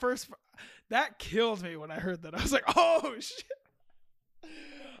 That's the first. That killed me when I heard that. I was like, oh shit.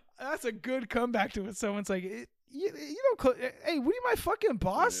 That's a good comeback to it. Someone's like, you don't. Hey, what are you, my fucking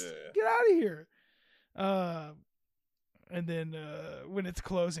boss? Yeah. Get out of here. And then when it's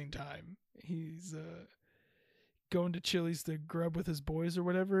closing time, he's going to Chili's to grub with his boys or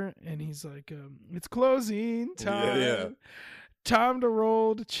whatever, and he's like, it's closing time. Yeah. Time to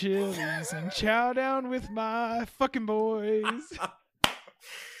roll to Chili's and chow down with my fucking boys.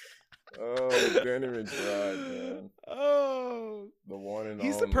 Oh, Danny McBride, man. Oh. The one and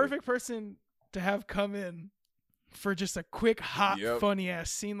He's only. the perfect person to have come in for just a quick, hot, funny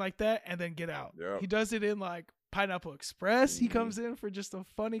ass scene like that and then get out. Yep. He does it in like Pineapple Express. He comes in for just a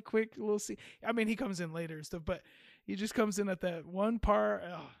funny, quick little scene. I mean, he comes in later and stuff, but he just comes in at that one part.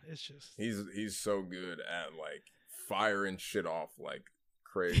 Oh, it's just He's so good at like firing shit off like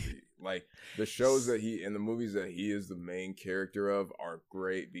crazy. Like the shows that he in the movies that he is the main character of are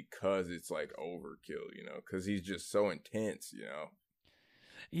great because it's like overkill, because he's just so intense,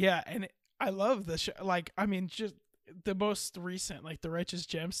 Yeah, and I love the show. Like, I mean, just the most recent, like the Righteous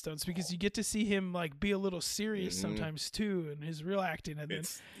Gemstones, because you get to see him like be a little serious sometimes too, and his real acting, and then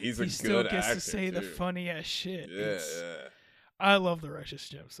he still gets actor to say too. the funny ass shit. Yeah. I love the Righteous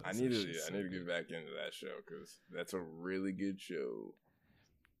Gemstones. I need to get back into that show because that's a really good show.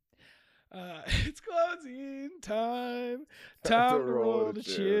 It's closing time. Time to roll to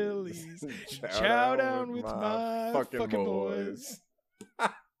Chili's. Chow down with my fucking boys.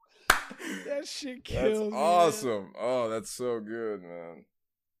 That shit kills me. That's awesome. Man. Oh, that's so good, man.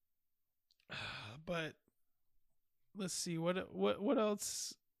 But let's see what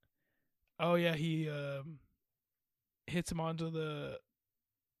else. Oh yeah, he hits him onto the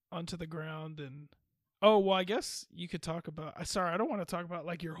ground, and I guess you could talk about. Sorry, I don't want to talk about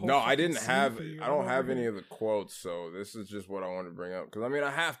like your whole. No, I didn't have. I don't have any any of the quotes, so this is just what I wanted to bring up. Because I mean, I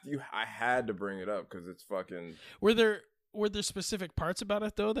had to bring it up because it's fucking. Were there specific parts about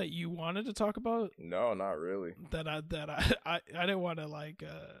it though that you wanted to talk about? No, not really. That I didn't want to like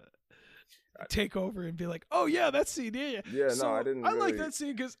take over and be like, oh yeah, that scene, yeah. Yeah, so no, I didn't. I like that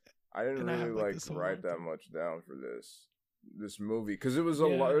scene because I didn't really like write that much down for this movie because it was a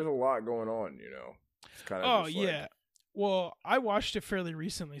lot. There's a lot going on, It's kind of. Yeah. Well, I watched it fairly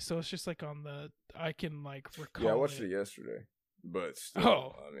recently, so it's just like on the. I can like recall. Yeah, I watched it yesterday, but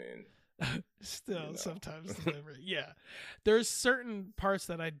still, I mean. Still sometimes deliberate. Yeah, there's certain parts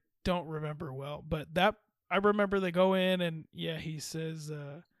that I don't remember well, but that I remember they go in and he says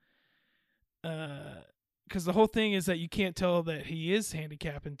because the whole thing is that you can't tell that he is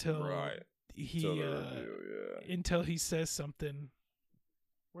handicapped until until he says something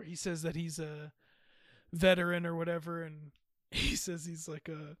where he says that he's a veteran or whatever, and he says he's like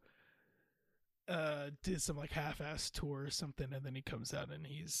did some like half-ass tour or something, and then he comes out and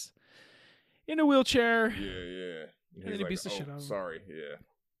he's in a wheelchair. Yeah. And he beats the shit out of him. Sorry, yeah.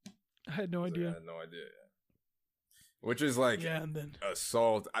 I had no idea. I had no idea. Which is like and then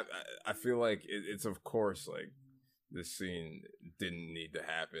assault. I feel like it's of course like this scene didn't need to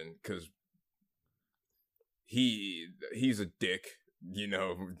happen because he's a dick.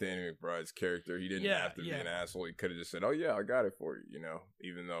 Danny McBride's character. He didn't have to be an asshole. He could have just said, "Oh yeah, I got it for you."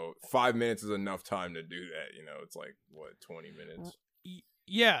 Even though 5 minutes is enough time to do that. It's like what 20 minutes.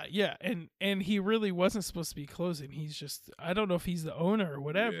 Yeah, and he really wasn't supposed to be closing. He's just, I don't know if he's the owner or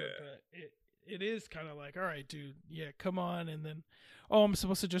whatever, Yeah. but it is kind of like, all right, dude, yeah, come on, and then, oh, I'm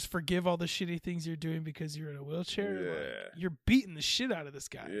supposed to just forgive all the shitty things you're doing because you're in a wheelchair. Yeah. Like, you're beating the shit out of this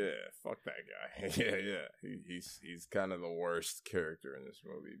guy. Yeah, fuck that guy. yeah. He's kind of the worst character in this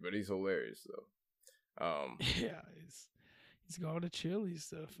movie, but he's hilarious though. Yeah, he's going to chill.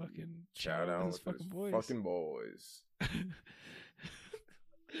 He's fucking chow down with his with fucking his boys. fucking boys.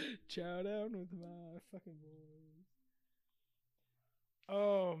 Chow down with my fucking boys.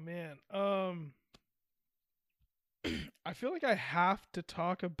 Oh man. I feel like I have to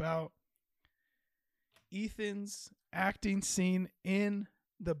talk about Ethan's acting scene in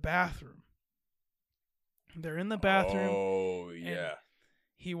the bathroom. They're in the bathroom. Oh yeah.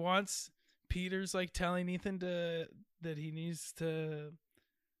 He wants Peter's like telling Ethan that he needs to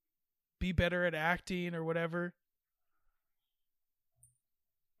be better at acting or whatever.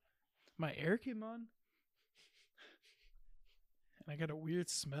 My air came on. And I got a weird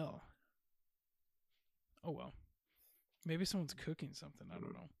smell. Oh well. Maybe someone's cooking something. I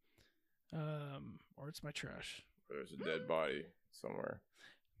don't know. Or it's my trash. There's a dead body somewhere.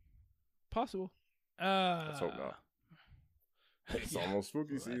 Possible. Let's hope not. It's yeah. almost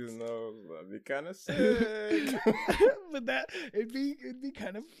spooky season though. That'd be kind of sick. But it'd be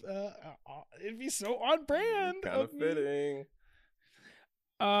kind of it'd be so on brand. Kind of fitting.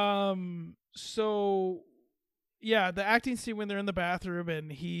 So yeah, the acting scene when they're in the bathroom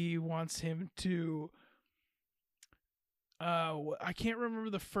and he wants him to I can't remember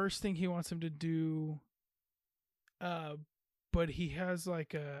the first thing he wants him to do, but he has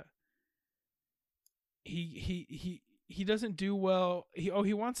like a he doesn't do well.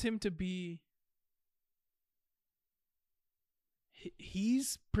 He wants him to be.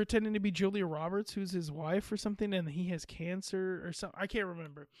 He's pretending to be Julia Roberts, who's his wife or something, and he has cancer or something. I can't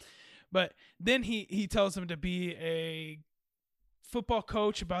remember, but then he tells him to be a football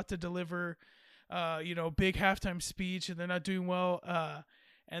coach about to deliver, big halftime speech, and they're not doing well.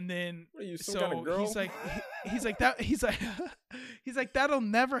 And then what are you, some kind of girl? he's like that'll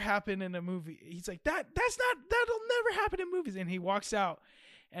never happen in a movie. He's like that'll never happen in movies. And he walks out,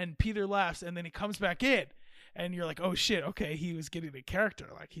 and Peter laughs, and then he comes back in, and you're like, oh shit, okay, he was getting a character.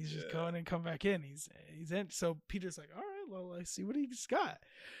 Like he's just going and come back in. He's in. So Peter's like, all right, well, I see what he's got,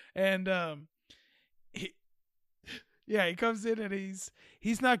 and he comes in and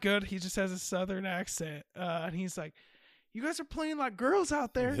he's not good. He just has a southern accent, and he's like, you guys are playing like girls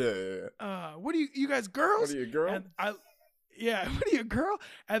out there. Yeah. What are you guys girls? What are you, girl? And what are you, girl?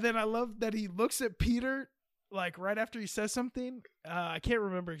 And then I love that he looks at Peter like right after he says something. I can't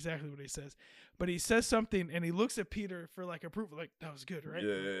remember exactly what he says, but he says something and he looks at Peter for like approval. Like, that was good, right?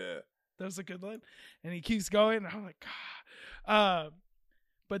 Yeah. That was a good line. And he keeps going. And I'm like, God.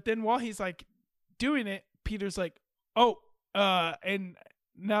 But then while he's like doing it, Peter's like, oh, and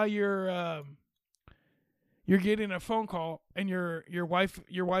now you're getting a phone call and your wife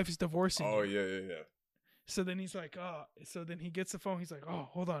is divorcing you. Oh yeah. So then he's like, oh, so then he gets the phone. He's like, oh,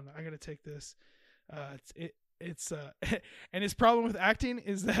 hold on, I gotta take this. It's and his problem with acting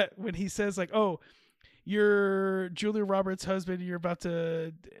is that when he says like, oh, you're Julia Roberts' husband, you're about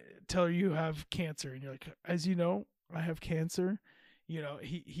to tell her you have cancer, and you're like, as you know, I have cancer. You know,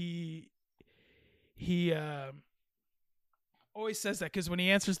 he always says that because when he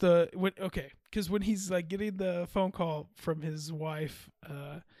answers because when he's like getting the phone call from his wife,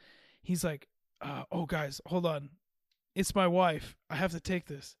 he's like, oh guys, hold on, it's my wife, I have to take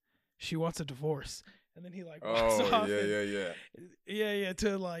this, she wants a divorce. And then he like walks off. Yeah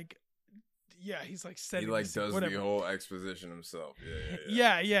to like, yeah, he's like setting, he like does the whole exposition himself.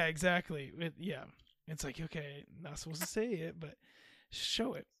 Yeah, exactly. It's like, okay, not supposed to say it, but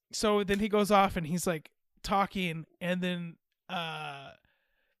show it. So then he goes off and he's like talking, and then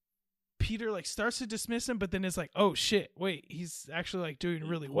Peter like starts to dismiss him, but then it's like, oh shit, wait, he's actually like doing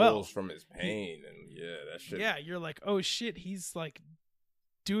really well from his pain. And that shit. Yeah, you're like, oh shit, he's like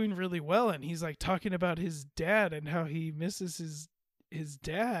doing really well, and he's like talking about his dad and how he misses his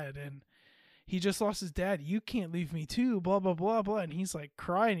dad, and he just lost his dad. You can't leave me too, blah blah blah blah. And he's like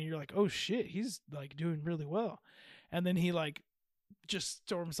crying, and you're like, oh shit, he's like doing really well. And then he like just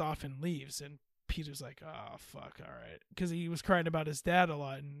storms off and leaves, and Peter's like, oh fuck, all right, because he was crying about his dad a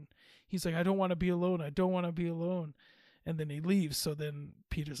lot, and he's like, I don't want to be alone, and then he leaves. So then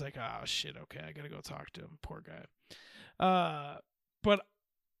Peter's like, oh shit, okay, I gotta go talk to him, poor guy. But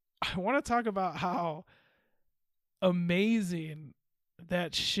I want to talk about how amazing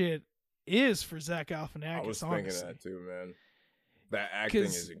that shit is for Zach Galifianakis. I was thinking that too, man. That acting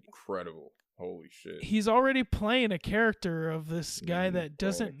is incredible. Holy shit. He's already playing a character of this guy that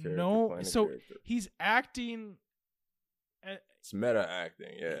doesn't know. So he's acting. It's meta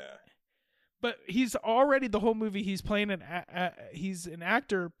acting, yeah. But he's already the whole movie. He's playing he's an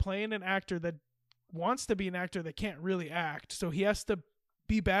actor playing an actor that wants to be an actor that can't really act. So he has to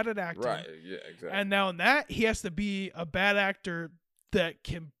be bad at acting. Right. Yeah. Exactly. And now in that he has to be a bad actor that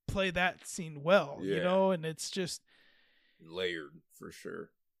can play that scene well. Yeah. You know, and it's just layered for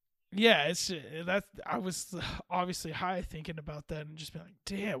sure. Yeah, it's that I was obviously high thinking about that and just being like,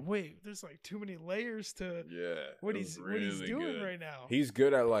 damn, wait, there's like too many layers to what he's doing right now. He's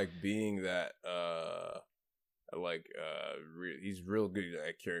good at like being that he's real good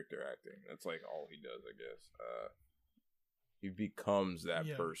at character acting. That's like all he does, I guess. He becomes that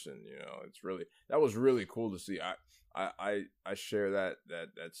person, you know. It's really that was really cool to see. I share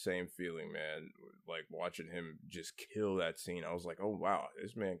that same feeling, man. Like watching him just kill that scene, I was like, oh wow,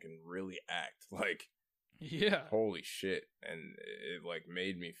 this man can really act. Like, yeah, holy shit. And it like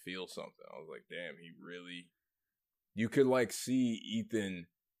made me feel something. I was like, damn, he really. You could like see Ethan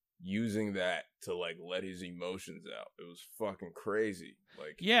using that to like let his emotions out. It was fucking crazy.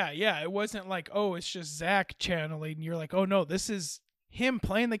 Like, yeah, it wasn't like, oh, it's just Zach channeling. You're like, oh no, this is him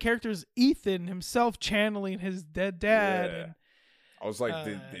playing the characters, Ethan himself channeling his dead dad. Yeah. And I was like,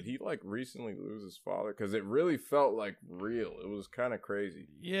 did he like recently lose his father? Because it really felt like real. It was kind of crazy.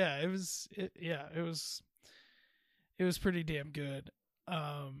 Yeah, it was pretty damn good.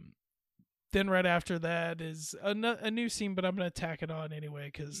 Then right after that is a new scene, but I'm gonna tack it on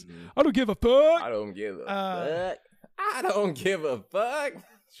anyway because I don't give a fuck. I don't give a fuck. I don't give a fuck.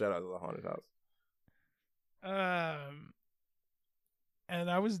 Shout out to the haunted house. And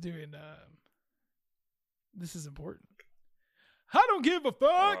I was doing this is important. I don't give a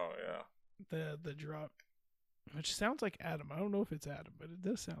fuck. Oh yeah. The drop, which sounds like Adam. I don't know if it's Adam, but it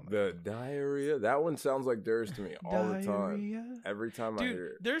does sound like the diarrhea. That one sounds like Durs to me all the time. Every time I hear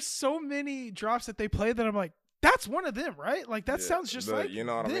it. There's so many drops that they play that I'm like, that's one of them, right? Like that sounds just like you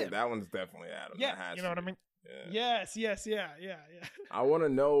know what I mean. That one's definitely Adam. Yeah, you know what I mean. Yeah. Yes, yeah. I want to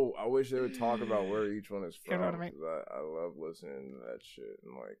know. I wish they would talk about where each one is from. You know what I mean? I love listening to that shit.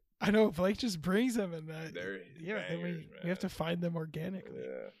 And like, I know Blake just brings them, and we have to find them organically.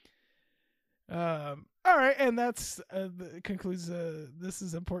 Yeah. All right, and that's concludes this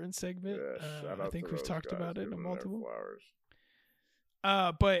is important segment. Yeah, I think we've talked about it in multiple. Flowers.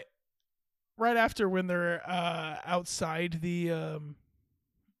 But right after when they're outside the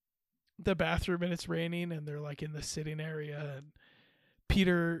bathroom and it's raining and they're like in the sitting area and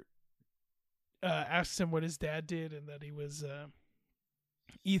Peter asks him what his dad did and that he was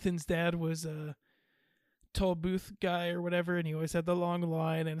Ethan's dad was a toll booth guy or whatever, and he always had the long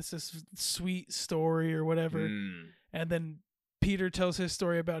line and it's this sweet story or whatever. And then Peter tells his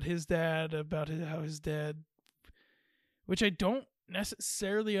story about his dad, about how his dad, which I don't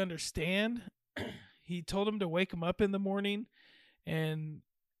necessarily understand. He told him to wake him up in the morning, and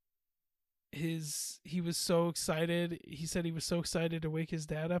he was so excited. He said he was so excited to wake his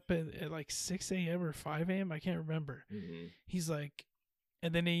dad up at like 6 a.m. or 5 a.m. I can't remember. He's like,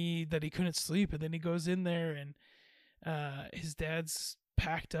 and then he couldn't sleep, and then he goes in there and his dad's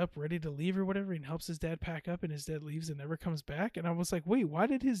packed up, ready to leave or whatever, and helps his dad pack up, and his dad leaves and never comes back. And I was like, wait, why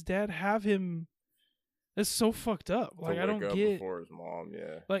did his dad have him? That's so fucked up. Like, I don't get before his mom.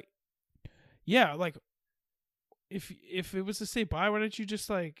 Like if it was to say bye, why don't you just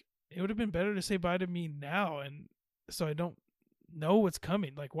like? It would have been better to say bye to me now, and so I don't know what's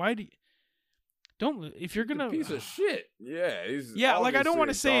coming. Like, why do you don't if you're gonna piece of shit? Like I don't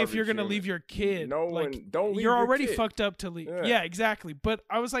want to say if you're gonna leave your kid. Don't leave you're already kid. fucked up to leave. Yeah, exactly. But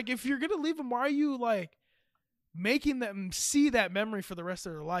I was like, if you're gonna leave them, why are you like making them see that memory for the rest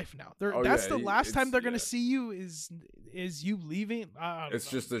of their life now? That's the last time they're gonna see you is you leaving.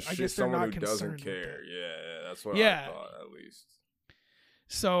 It's just a shit someone who doesn't care. Yeah, that's what I thought at least.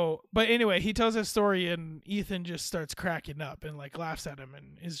 So, but anyway, he tells his story and Ethan just starts cracking up and like laughs at him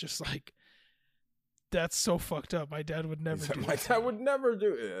and is just like, that's so fucked up. My dad would never do My dad would never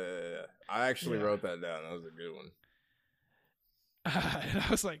do it. I actually wrote that down. That was a good one. And I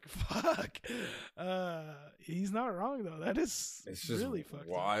was like, fuck. He's not wrong though. It's just really fucked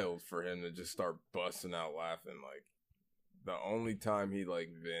wild up. For him to just start busting out laughing. Like the only time he like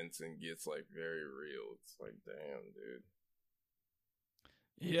vents and gets like very real, it's like, damn, dude.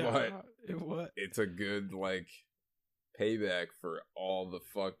 Yeah, but it's a good like payback for all the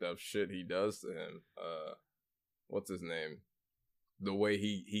fucked up shit he does to him. What's his name? The way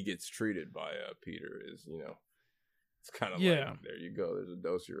he gets treated by Peter is, it's kind of like, there you go. There's a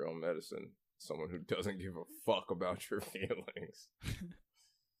dose of your own medicine. Someone who doesn't give a fuck about your feelings.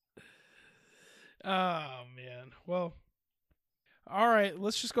 Oh man. Well, all right.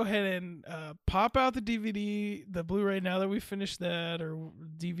 Let's just go ahead and pop out the DVD, the Blu-ray. Now that we finished that, or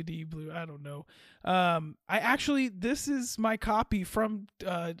DVD, Blu, I don't know. This is my copy from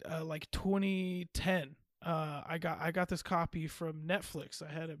like 2010. I got this copy from Netflix.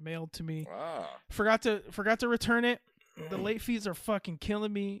 I had it mailed to me. Ah. Forgot to return it. The late fees are fucking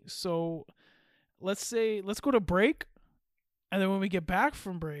killing me. So let's go to break, and then when we get back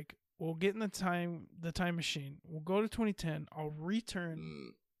from break, we'll get in the time machine. We'll go to 2010. I'll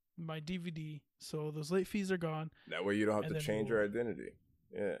return my DVD, so those late fees are gone. That way you don't have to change your identity.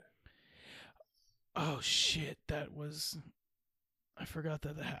 Yeah. Oh shit, I forgot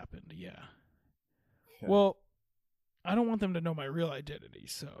that happened. Yeah. Well, I don't want them to know my real identity,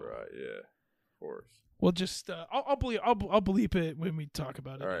 so. Right. Yeah. Of course. We'll just I'll bleep it when we talk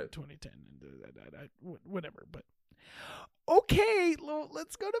about it in 2010 and whatever. But okay,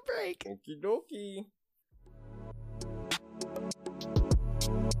 let's go to break. Okie dokie.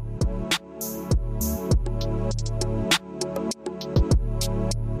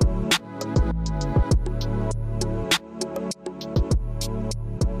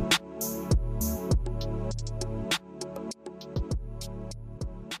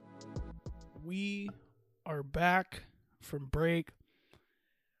 We are back from break.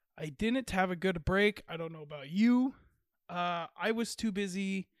 I didn't have a good break. I don't know about you. I was too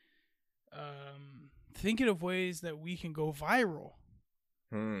busy thinking of ways that we can go viral.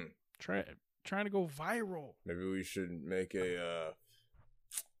 Trying to go viral. Maybe we should make a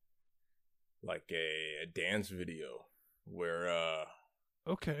dance video where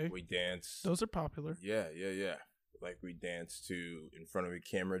okay, we dance. Those are popular. Yeah. Like we dance to in front of a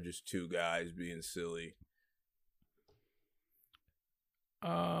camera, just two guys being silly.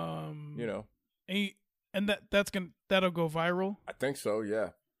 You know, and that'll go viral. I think so. Yeah,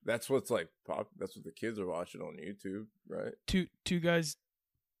 that's what's like pop. That's what the kids are watching on YouTube, right? Two guys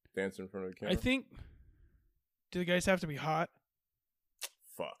dancing in front of a camera. I think. Do the guys have to be hot?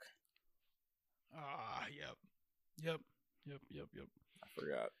 Fuck. Yep. I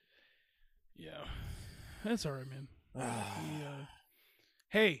forgot. Yeah, that's all right, man.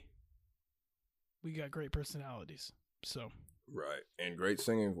 Hey, we got great personalities, so. Right, and great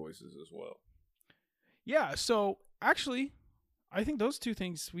singing voices as well. Yeah, so actually, I think those two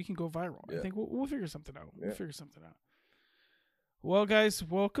things we can go viral. Yeah. I think we'll figure something out. Yeah. We'll figure something out. Well, guys,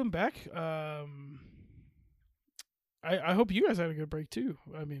 welcome back. I hope you guys had a good break too.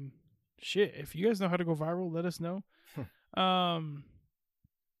 I mean, shit, if you guys know how to go viral, let us know.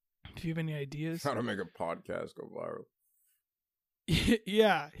 If you have any ideas, how to make a podcast go viral.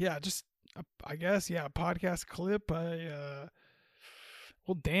 yeah, just I guess a podcast clip.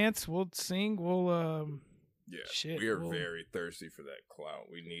 We'll dance, we'll sing, we'll shit. We are very thirsty for that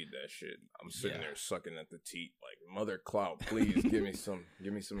clout. We need that shit. I'm sitting there sucking at the teat like, mother clout, please give me some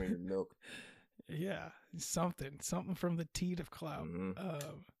of your milk. Yeah, something from the teat of clout.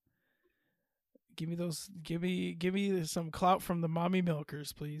 Mm-hmm. Give me some clout from the mommy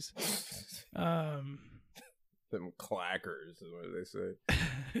milkers, please. Them clackers is what they say.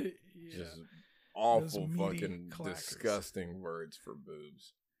 Yeah. Just awful fucking clackers. Disgusting words for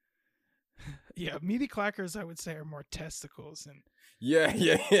boobs. Yeah, meaty clackers I would say are more testicles and yeah.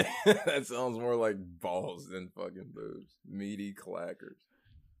 That sounds more like balls than fucking boobs. Meaty clackers.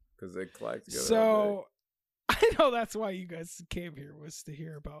 Because they clack together. So I know that's why you guys came here, was to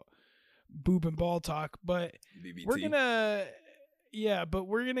hear about boob and ball talk, but BBT. we're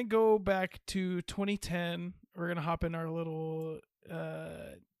gonna go back to 2010. We're gonna hop in our little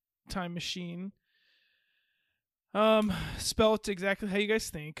time machine. Spell it exactly how you guys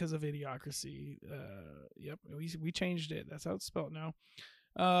think because of Idiocracy. Yep, we changed it. That's how it's spelled now.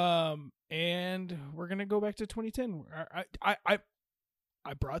 And we're gonna go back to 2010.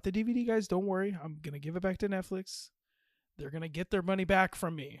 I brought the DVD, guys. Don't worry. I'm gonna give it back to Netflix. They're gonna get their money back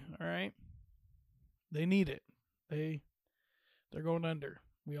from me. All right. They need it. They're going under.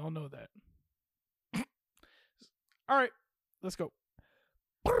 We all know that. All right, let's go.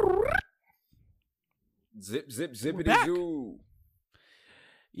 Zip zippity zoo.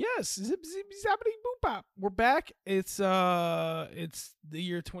 Yes, zip zappity boop pop. We're back. It's the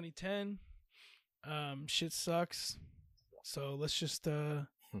year 2010. Shit sucks. So let's just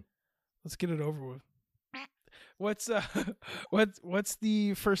let's get it over with. What's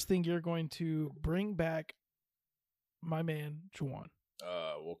the first thing you're going to bring back, my man Juwan?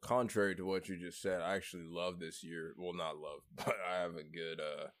 Well, contrary to what you just said, I actually love this year. Well, not love, but I have a good.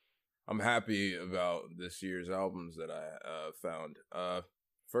 I'm happy about this year's albums that I found.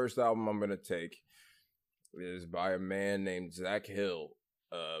 first album I'm gonna take is by a man named Zach Hill.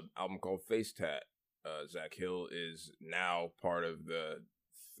 Album called Face Tat. Zach Hill is now part of the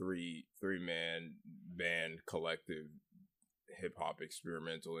three-man band collective hip hop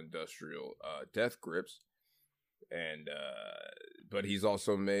experimental industrial Death Grips, and but he's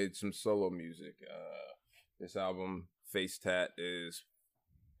also made some solo music. This album Face Tat is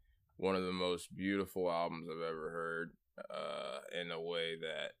one of the most beautiful albums I've ever heard, in a way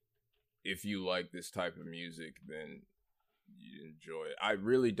that if you like this type of music, then you enjoy it. I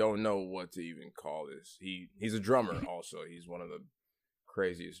really don't know what to even call this. He's a drummer also. He's one of the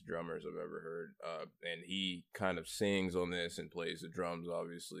craziest drummers I've ever heard. And he kind of sings on this and plays the drums,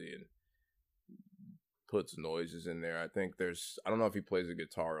 obviously, and puts noises in there. I don't know if he plays a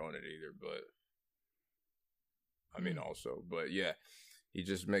guitar on it either, but I mean also. But yeah, he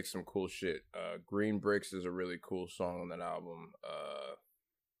just makes some cool shit. Green Bricks is a really cool song on that album.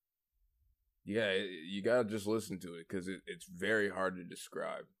 Yeah, you gotta just listen to it because it's very hard to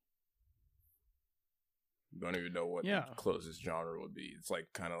describe. Don't even know what the closest genre would be. It's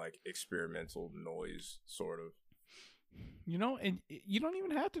like kind of like experimental noise, sort of. And you don't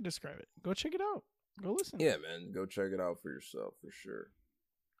even have to describe it. Go check it out. Go listen. Yeah, man, go check it out for yourself for sure.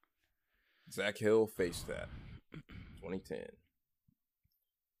 Zach Hill, Face That, 2010.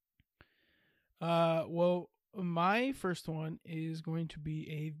 Well, my first one is going to be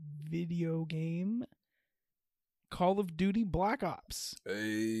a video game, Call of Duty Black Ops.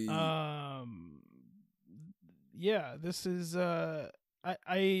 Hey. Yeah, this is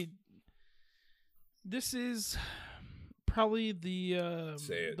this is probably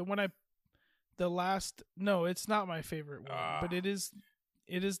no, it's not my favorite one, but it is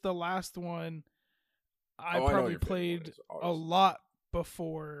the last one I probably played a lot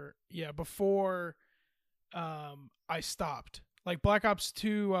before I stopped. Like Black Ops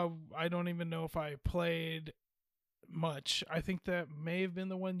 2, I don't even know if I played much. I think that may have been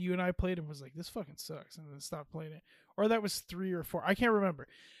the one you and I played and was like, this fucking sucks, and then stopped playing it. Or that was 3 or 4. I can't remember.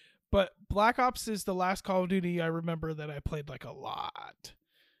 But Black Ops is the last Call of Duty I remember that I played like a lot.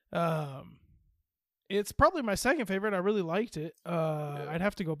 It's probably my second favorite. I really liked it. I'd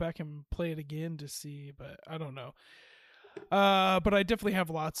have to go back and play it again to see, but I don't know. But I definitely have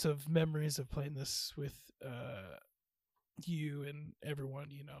lots of memories of playing this with you and everyone,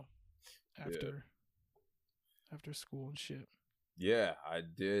 after school and shit. Yeah, I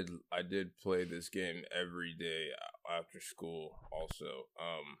did play this game every day after school also.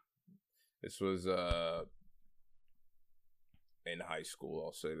 This was in high school,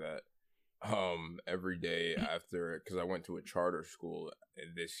 I'll say that. Every day after, because I went to a charter school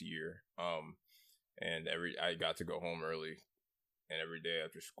this year. And I got to go home early, and every day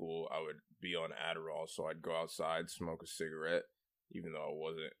after school I would be on Adderall, so I'd go outside, smoke a cigarette, even though I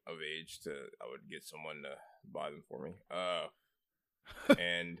wasn't of age I would get someone to buy them for me,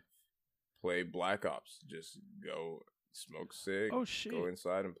 and play Black Ops. Just go smoke cig, go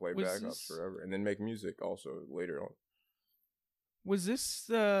inside and play Black Ops forever, and then make music also later on. Was this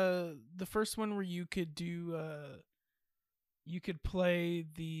the first one where you could do you could play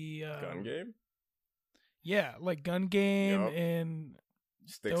the gun game? Yeah, like gun game and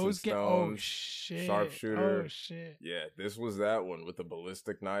Sticks and Stones. Oh shit! Sharpshooter. Oh shit! Yeah, this was that one with the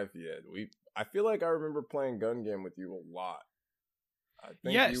ballistic knife. Yeah, I feel like I remember playing gun game with you a lot.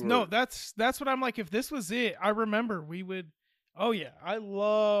 That's what I'm like. If this was it, I remember we would. Oh yeah, I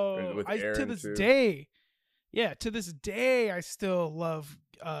love. To this day. Yeah, to this day, I still love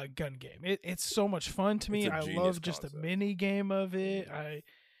gun game. It's so much fun to me. I love just the mini game of it.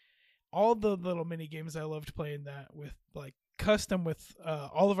 All the little mini games I loved playing that with, like custom with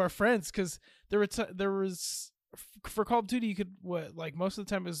all of our friends, because there was for Call of Duty you could most of the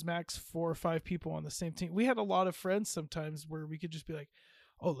time it was max 4 or 5 people on the same team. We had a lot of friends sometimes where we could just be like,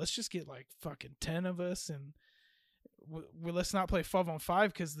 oh, let's just get like fucking 10 of us and let's not play 5-on-5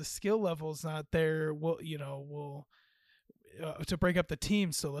 because the skill level is not there. We'll to break up the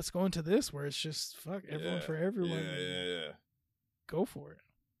team. So let's go into this where it's just everyone for everyone. Yeah. Go for it.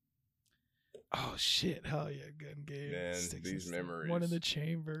 Oh shit! Hell yeah, gun game. Man, these memories. One in the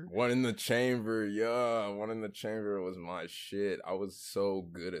chamber. One in the chamber was my shit. I was so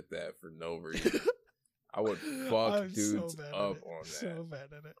good at that for no reason. I would fuck dudes up on that. So bad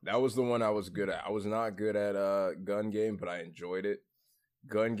at it. That was the one I was good at. I was not good at gun game, but I enjoyed it.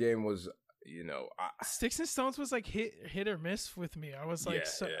 Gun game was, Sticks and Stones was like hit or miss with me. I was like,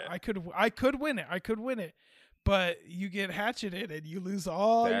 I could win it. But you get hatcheted and you lose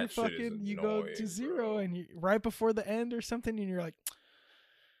all your fucking. You go to 0 and you right before the end or something, and you're like,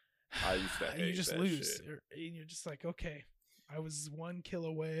 I used to hate you just that lose. shit. And you're just like, okay. I was 1 kill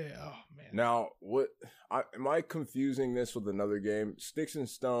away. Oh man. Now, am I confusing this with another game? Sticks and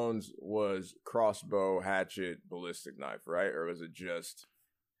Stones was crossbow, hatchet, ballistic knife, right? Or was it just,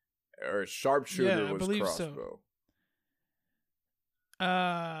 or sharpshooter I was believe crossbow? So.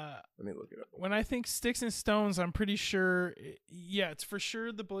 Let me look it up. When I think Sticks and Stones, I'm pretty sure. Yeah, it's for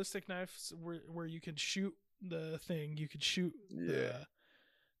sure the ballistic knives where you can shoot the thing. You could shoot the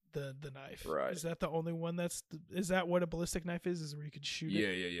knife. Right. Is that the only one is that what a ballistic knife is? Is where you can shoot it?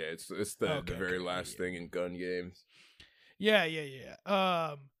 Yeah. It's the very last thing in gun games. Yeah.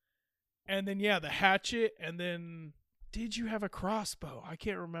 And then the hatchet, and then did you have a crossbow? I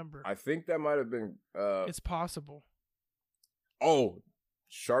can't remember. I think that might have been it's possible. Oh,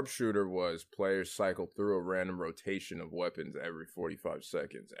 sharpshooter was players cycle through a random rotation of weapons every 45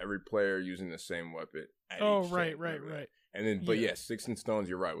 seconds. Every player using the same weapon. Right. And then, Sticks and Stones,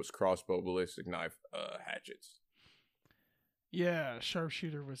 you're right, was crossbow, ballistic knife, hatchets. Yeah,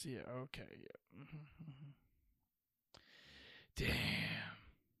 sharpshooter was, okay, yeah.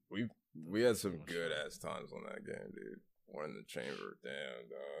 Damn. We had some good-ass times on that game, dude. One in the chamber, damn,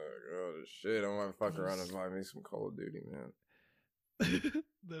 dog. Oh, shit, I want to fuck around and buy me some Call of Duty, man.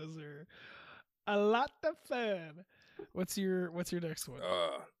 Those are a lot of fun. What's your next one?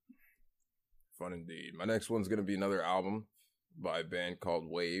 Fun indeed. My next one's gonna be another album by a band called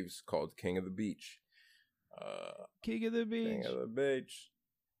Waves, called King of the Beach. King of the Beach. King of the Beach.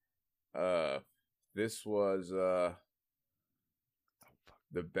 This was the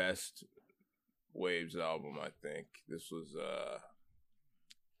best Waves album, I think. This was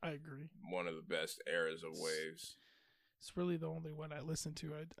I agree. One of the best eras of Waves. It's really the only one I listen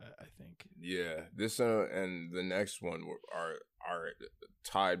to, I think. Yeah, this and the next one are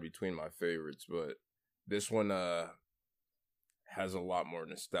tied between my favorites, but this one has a lot more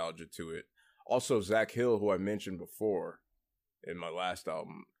nostalgia to it. Also, Zach Hill, who I mentioned before in my last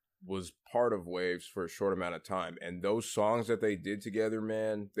album, was part of Waves for a short amount of time, and those songs that they did together,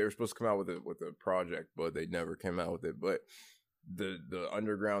 man, they were supposed to come out with a project, but they never came out with it. But the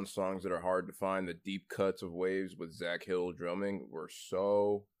underground songs that are hard to find, the deep cuts of Waves with Zach Hill drumming, were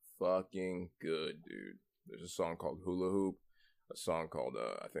so fucking good, dude. There's a song called Hula Hoop, a song called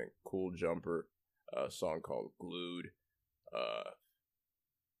I think Cool Jumper, a song called Glued.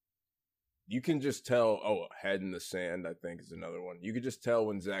 You can just tell. Oh, Head in the Sand, I think, is another one. You could just tell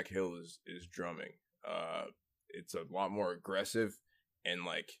when Zach Hill is drumming. It's a lot more aggressive and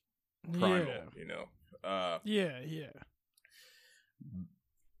like primal, you know. Yeah.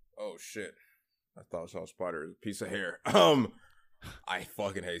 Oh shit! I thought I saw a spider. It's a piece of hair. I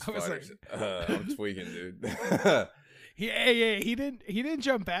fucking hate spiders. I'm tweaking, dude. He didn't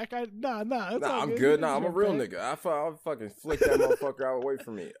jump back. Nah, I'm good. Nah, I'm a real nigga. I'll fucking flick that motherfucker out away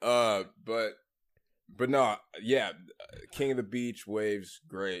from me. But no, yeah, King of the Beach, Waves,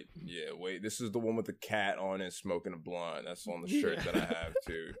 great. Yeah, wait, this is the one with the cat on it smoking a blunt. That's on the shirt that I have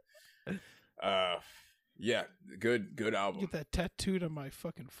too. Yeah, good album. Get that tattooed on my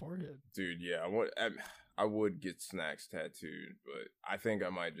fucking forehead, dude. Yeah, I would get Snacks tattooed, but I think I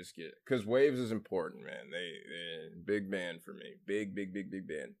might just get, because Waves is important, man. They big band for me, big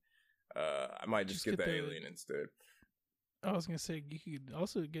band. I might just get the Alien instead. I was gonna say you could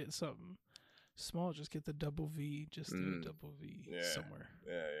also get something small. Just get the double V. Just do a double V somewhere.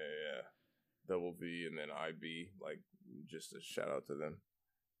 Yeah. Double V and then IB. Like, just a shout out to them.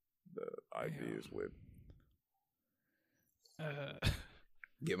 The IB is whip.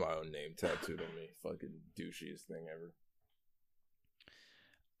 Get my own name tattooed on me. Fucking douchiest thing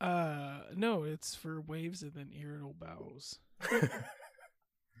ever. No, it's for Waves and then Irritable Bowels.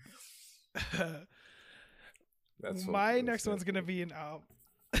 My next one's gonna be an album.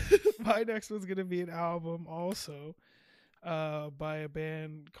 My next one's gonna be an album also, by a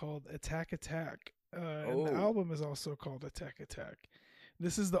band called Attack Attack. And the album is also called Attack Attack.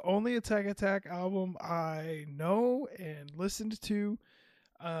 This is the only Attack Attack album I know and listened to.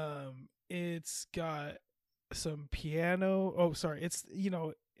 It's got some piano. Oh, sorry. It's,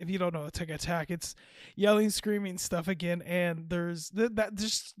 if you don't know Attack Attack, it's yelling, screaming stuff again. And there's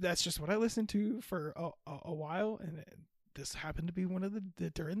that's just what I listened to for a while. And this happened to be one of the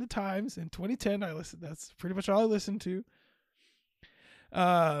during the times in 2010. That's pretty much all I listened to.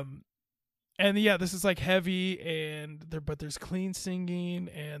 And yeah, this is like heavy but there's clean singing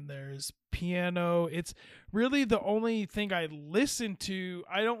and there's piano. It's really the only thing I listen to.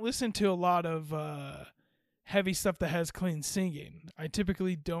 I don't listen to a lot of heavy stuff that has clean singing. I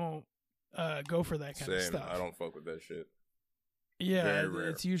typically don't go for that kind of stuff. I don't fuck with that shit. Yeah, very rare.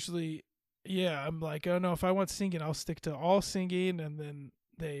 It's usually, I'm like, oh no, if I want singing, I'll stick to all singing, and then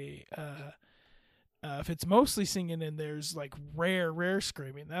they If it's mostly singing and there's like rare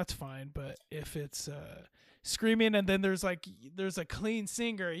screaming, that's fine. But if it's screaming and then there's a clean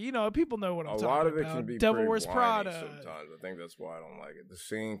singer, people know what I'm talking about. A lot of it can be Devil pretty Wears whiny Prada. sometimes. I think that's why I don't like it. The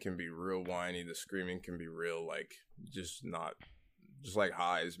singing can be real whiny. The screaming can be real, like, just like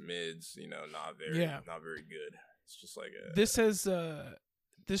highs, mids, not very good. It's just like this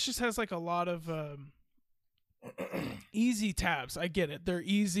just has like a lot of easy tabs. I get it. They're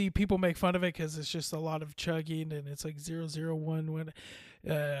easy. People make fun of it because it's just a lot of chugging and it's like 001 when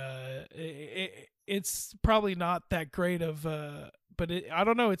it's probably not that great of but I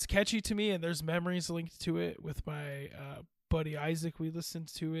don't know, it's catchy to me and there's memories linked to it with my buddy Isaac. We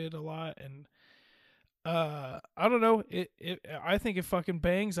listened to it a lot and I don't know, I think it fucking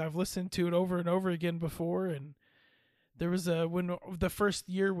bangs. I've listened to it over and over again before, and there was when the first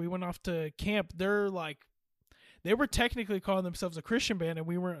year we went off to camp, they were technically calling themselves a Christian band, and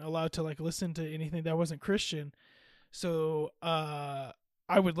we weren't allowed to like listen to anything that wasn't Christian. So I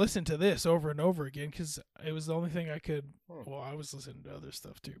would listen to this over and over again because it was the only thing I could. Well, I was listening to other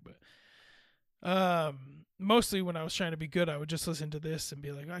stuff too, but mostly when I was trying to be good, I would just listen to this and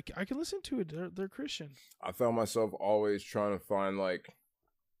be like, I can listen to it. They're Christian. I found myself always trying to find like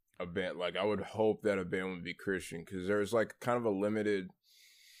a band. Like I would hope that a band would be Christian because there's like kind of a limited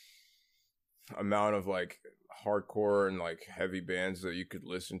amount of like hardcore and like heavy bands that you could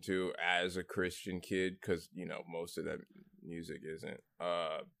listen to as a Christian kid because most of that music isn't.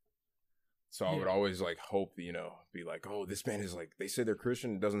 So I would always like hope be like, oh, this band is like, they say they're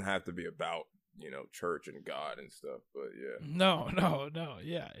Christian. It doesn't have to be about church and God and stuff, but yeah. No,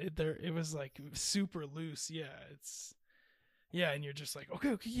 yeah. It was like super loose. Yeah, and you're just like,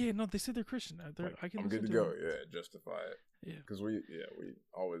 okay, yeah, no, they said they're Christian. I can. I'm good to go. Them. Yeah, justify it. Yeah, because we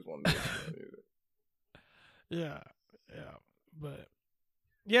always wanted to listen to music. Yeah, but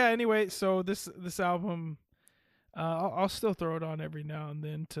yeah. Anyway, so this album, I'll still throw it on every now and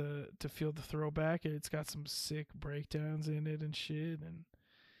then to feel the throwback. It's got some sick breakdowns in it and shit. And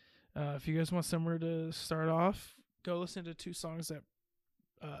if you guys want somewhere to start off, go listen to two songs that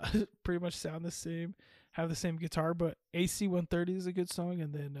pretty much sound the same, have the same guitar. But AC 130 is a good song,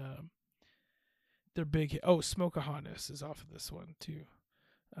 and then their big hit, Smokeahonis is off of this one too.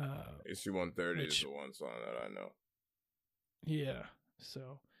 AC 130 is the one song that I know. Yeah.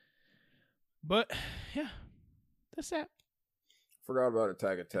 So, but yeah, that's that. Forgot about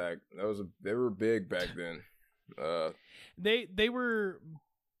Attack. They were big back then. They were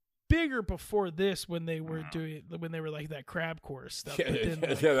bigger before this when they were like that crab chorus stuff.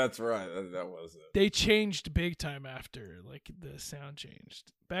 Yeah, that's right. That was it. They changed big time after like the sound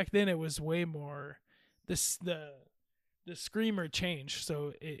changed. Back then it was way more the screamer changed,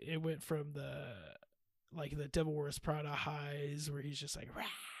 so it went from the Devil Wears Prada highs where he's just like rah,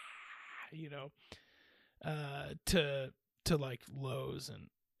 to like lows, and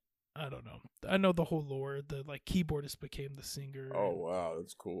I don't know. I know the whole lore. The like keyboardist became the singer. Oh wow,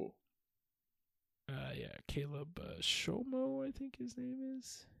 that's cool. Yeah, Caleb Shomo, I think his name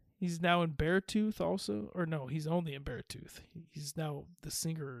is. He's now in Beartooth also, or no, he's only in Beartooth. He's now the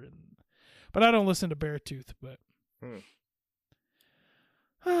singer, but I don't listen to Beartooth, but. Dude.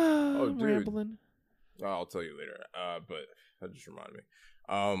 Rambling. I'll tell you later. But that just reminded me.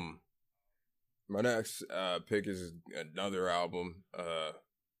 My next pick is another album.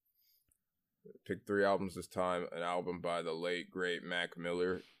 Picked 3 albums this time. An album by the late great Mac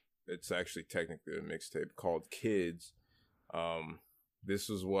Miller. It's actually technically a mixtape called Kids.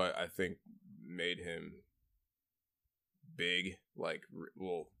 This is what I think made him big. Like,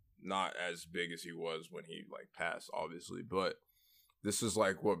 well, not as big as he was when he like passed, obviously, but this is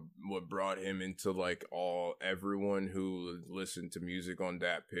like what brought him into like everyone who listened to music on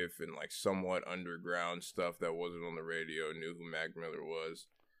Dat Piff and like somewhat underground stuff that wasn't on the radio knew who Mac Miller was.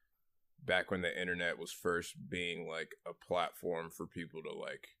 Back when the internet was first being like a platform for people to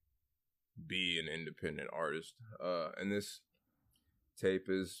like be an independent artist. And this tape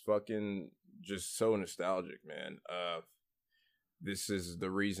is fucking just so nostalgic, man. This is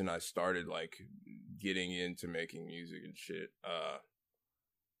the reason I started like getting into making music and shit.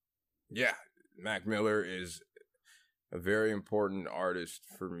 Yeah, Mac Miller is a very important artist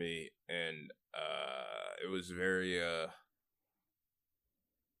for me, and it was very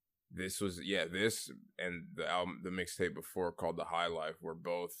this and the album, the mixtape before called The High Life, were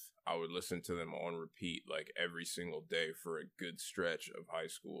both, I would listen to them on repeat like every single day for a good stretch of high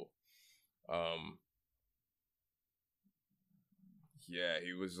school. Yeah,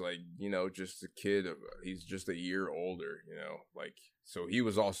 he was like, just a kid. He's just a year older, like, so he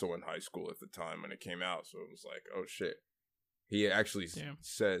was also in high school at the time when it came out. So it was like, oh shit, He actually Damn.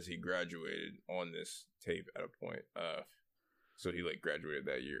 says he graduated on this tape at a point. So he like graduated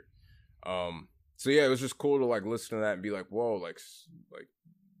that year. So yeah, it was just cool to like listen to that and be like, whoa, like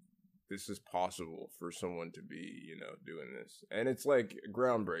this is possible for someone to be, you know, doing this. And it's like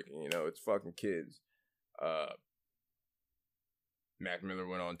groundbreaking, you know, it's fucking kids. Mac Miller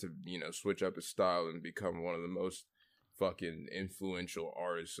went on to, you know, switch up his style and become one of the most fucking influential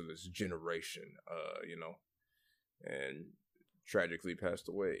artists of this generation, you know, and tragically passed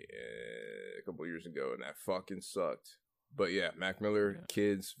away a couple years ago, and that fucking sucked. But yeah, Mac Miller,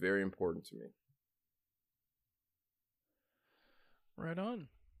 kids, very important to me. Right on.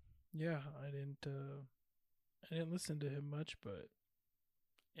 Yeah, I didn't listen to him much, but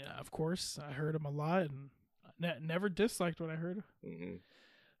yeah, of course, I heard him a lot and never disliked what I heard. Mm-hmm.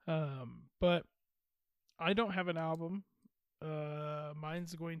 But I don't have an album.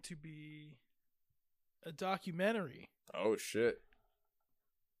 Mine's going to be a documentary. Oh shit!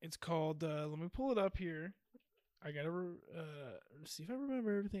 It's called. Let me pull it up here. I gotta see if I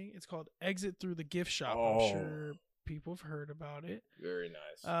remember everything. It's called "Exit Through the Gift Shop." Oh. I'm sure people have heard about it. Very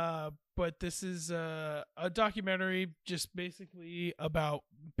nice. But this is a documentary just basically about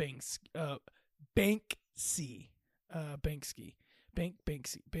Banksy. Banksy.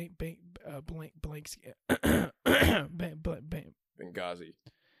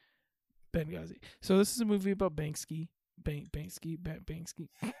 Benghazi. So this is a movie about Banksy. Banksy.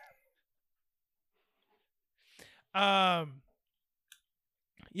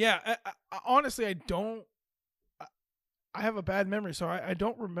 Yeah. I honestly, I have a bad memory, so I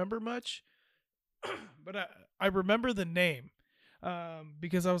don't remember much. But I remember the name.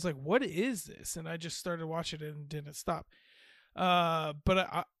 Because I was like, what is this? And I just started watching it and didn't stop.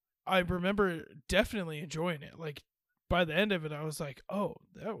 But I remember definitely enjoying it. Like by the end of it, I was like, oh,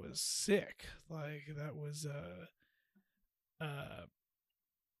 that was sick. Like that was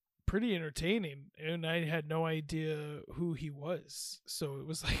pretty entertaining. And I had no idea who he was. So it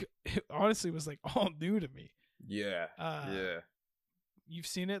was like, it honestly was like all new to me. Yeah. Yeah. You've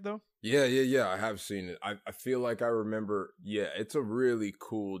seen it though? Yeah. I have seen it. I feel like I remember. Yeah, it's a really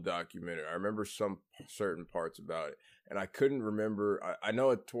cool documentary. I remember some certain parts about it, and I couldn't remember. I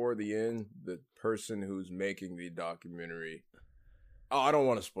know toward the end, the person who's making the documentary. Oh, I don't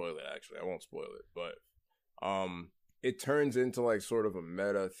want to spoil it. Actually, I won't spoil it. But it turns into like sort of a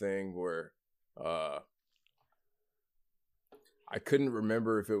meta thing where I couldn't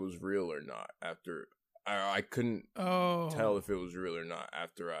remember if it was real or not after. I couldn't tell if it was real or not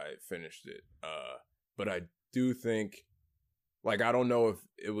after I finished it. But I do think, like, I don't know if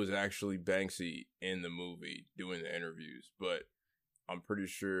it was actually Banksy in the movie doing the interviews, but I'm pretty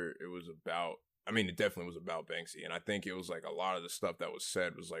sure it was about, I mean, it definitely was about Banksy. And I think it was like a lot of the stuff that was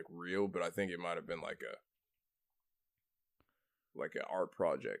said was like real, but I think it might have been like an art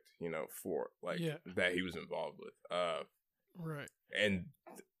project, you know, for like that he was involved with. Right. And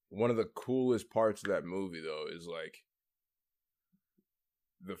one of the coolest parts of that movie, though, is like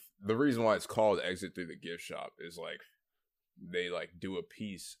the reason why it's called Exit Through the Gift Shop is like they like do a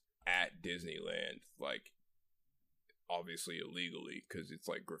piece at Disneyland, like obviously illegally because it's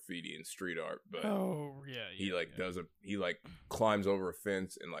like graffiti and street art. But he climbs over a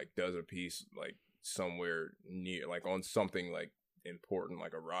fence and like does a piece like somewhere near, like on something like important,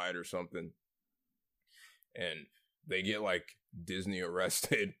 like a ride or something, and they get like Disney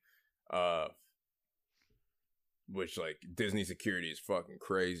arrested. Which like Disney security is fucking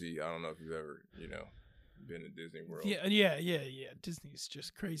crazy. I don't know if you've ever, you know, been to Disney World. Yeah. Disney's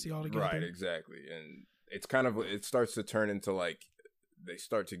just crazy altogether. Right, exactly. And it's kind of, it starts to turn into like, they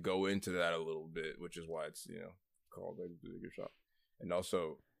start to go into that a little bit, which is why it's, you know, called like the Gift Shop. And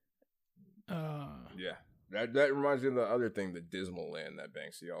also, yeah, that reminds me of the other thing, the Dismal Land that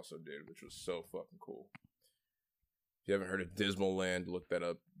Banksy also did, which was so fucking cool. If you haven't heard of Dismal Land, look that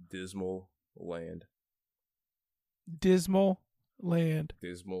up. Dismal Land. Dismal Land.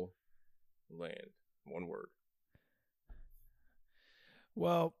 Dismal Land. One word.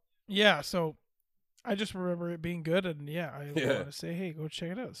 Well, yeah, so I just remember it being good, and I want to say, hey, go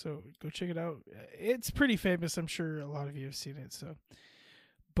check it out. So go check it out. It's pretty famous. I'm sure a lot of you have seen it. So,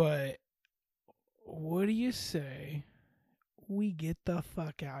 but what do you say we get the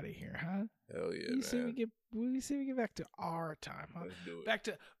fuck out of here, huh? Hell yeah, we say we get back to our time, huh? Let's do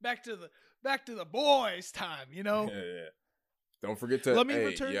it. Back to the boys' time, you know? Yeah. Don't forget to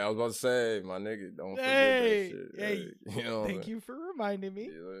return. Yeah, I was about to say, my nigga, don't forget that shit. Hey, you know, thank you for reminding me.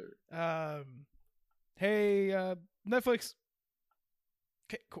 See you later. Hey, Netflix.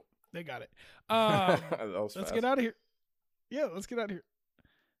 Okay, cool. They got it. Let's get out of here. Yeah, let's get out of here.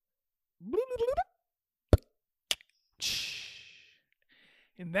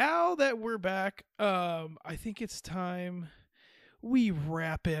 And now that we're back, I think it's time we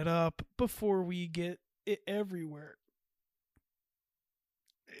wrap it up before we get it everywhere.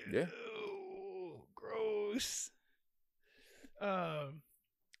 Yeah. Ew, gross.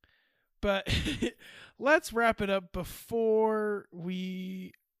 But let's wrap it up before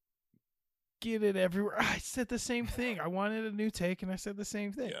we get it everywhere. I said the same thing. I wanted a new take, and I said the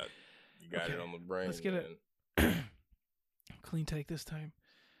same thing. Yeah, you got Okay, it on the brain. let's get man. it. Clean take this time.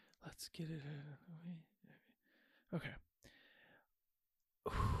 Let's get it. Okay.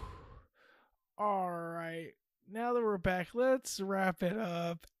 All right. Now that we're back, let's wrap it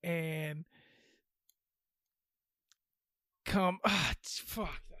up and come.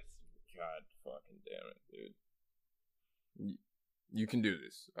 Fuck. God fucking damn it, dude. You can do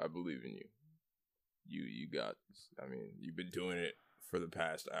this. I believe in you. You got this. I mean, you've been doing it for the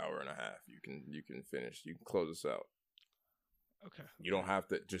past hour and a half. You can finish. You can close us out. Okay. You don't have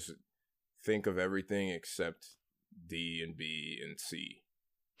to just think of everything except D and B and C.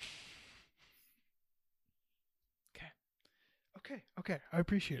 Okay. I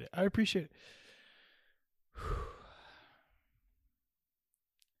appreciate it.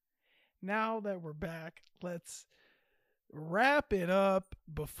 Now that we're back, let's wrap it up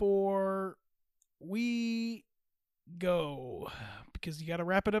before we go, because you got to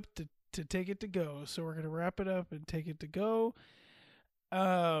wrap it up to take it to go. So we're going to wrap it up and take it to go.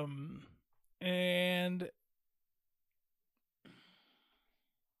 And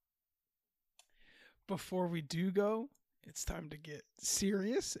before we do go, it's time to get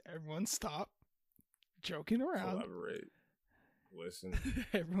serious. Everyone stop joking around. Collaborate. Listen.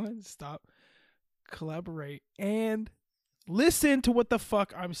 Everyone stop. Collaborate and listen to what the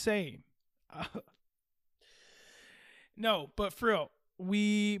fuck I'm saying. No, but for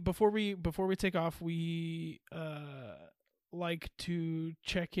real, before we take off, we like to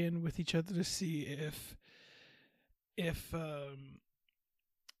check in with each other to see if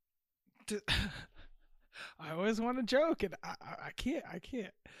I always want to joke, and I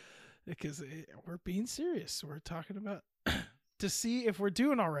can't because we're being serious. We're talking about to see if we're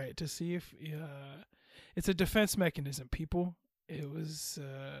doing all right, to see if it's a defense mechanism, people. It was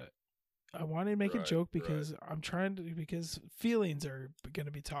I wanted to make a joke because because feelings are going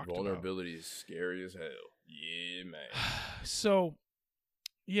to be talked about. Vulnerability is scary as hell. Yeah, man. So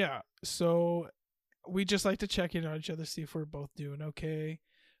we just like to check in on each other, see if we're both doing okay.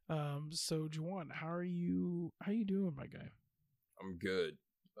 So Juwan, how are you doing, my guy? I'm good.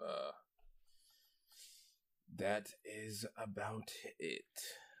 That is about it.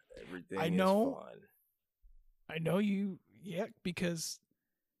 Everything is fine. I know you, because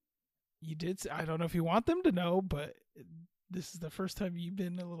you did. I don't know if you want them to know, but this is the first time you've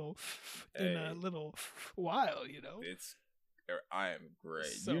been in a little while. I am great.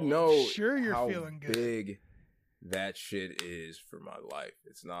 So sure you're how feeling good. Big that shit is for my life.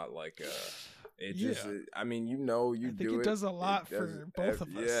 It's not like just. I mean, I think it does a lot for both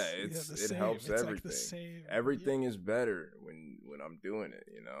of us. Yeah, it helps everything. Like the same. Everything is better when I'm doing it.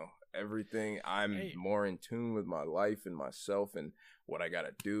 Everything. I'm more in tune with my life and myself and what I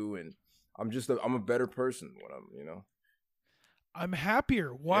gotta do, and I'm a better person when I'm. I'm happier.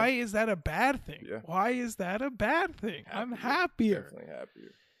 Why is that a bad thing? Yeah. Why is that a bad thing? I'm happier. Definitely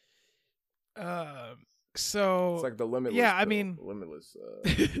happier. So it's like the limitless. Yeah, I mean, limitless.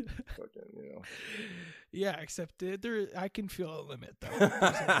 Fucking, Yeah, except I can feel a limit though.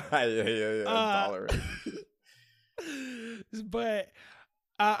 yeah. Tolerate. But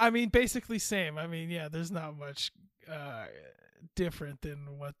I mean, basically same. I mean, yeah, there's not much different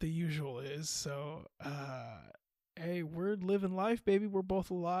than what the usual is. So, hey, we're living life, baby. We're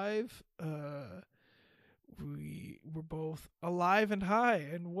both alive. We're both alive and high,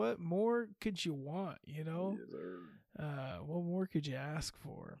 and what more could you want? Yes, What more could you ask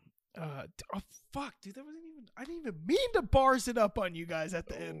for? Oh fuck, dude, I didn't even mean to bars it up on you guys at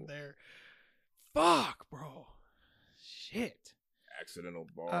the end there. Fuck, bro. Shit. Accidental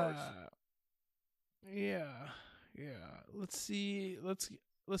bars. Yeah. Let's see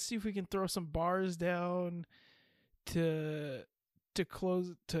if we can throw some bars down to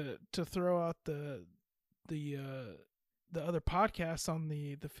close to throw out the other podcasts on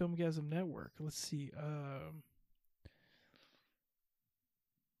the Filmgasm Network. Let's see.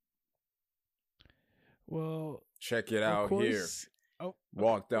 Well, check it out here.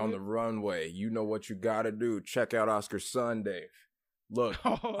 Walk down the runway. You know what you gotta do. Check out Oscar Sunday. Look,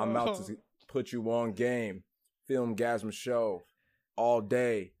 I'm out to put you on game. Filmgasm show all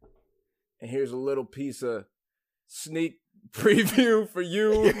day. And here's a little piece of sneak preview for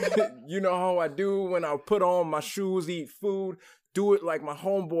you. You know how I do when I put on my shoes, eat food, do it like my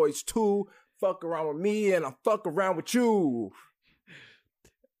homeboys too. Fuck around with me and I'll fuck around with you.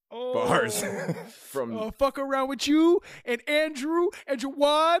 Oh, Bars from fuck around with you and Andrew and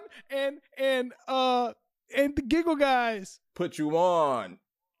Jawan and the Giggle guys. Put you on.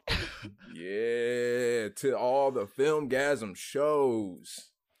 Yeah, to all the Filmgasm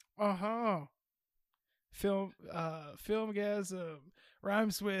shows. Filmgasm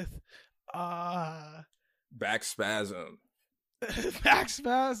rhymes with back spasm. Back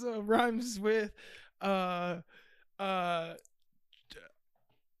spasm rhymes with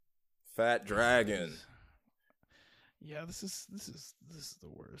Fat dragon. Yeah, this is the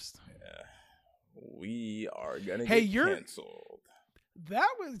worst. Yeah. We are gonna Hey, get you're canceled. That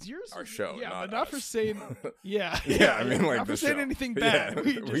was yours. Our show, yeah, not but not us. for saying. Yeah, Yeah, I mean, like not the for saying show. anything bad.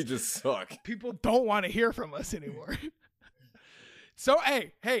 Yeah, we just suck. People don't want to hear from us anymore. So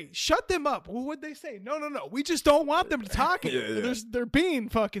hey, shut them up. What would they say? No. We just don't want them to talk. Yeah. They're being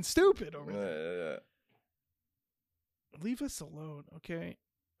fucking stupid over there. Yeah. Leave us alone, okay?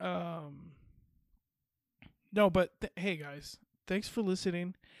 No, but hey guys, thanks for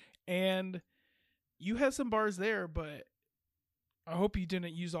listening. And you had some bars there, but I hope you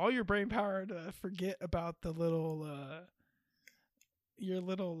didn't use all your brain power to forget about the little your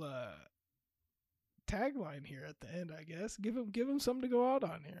little tagline here at the end, I guess. Give him something to go out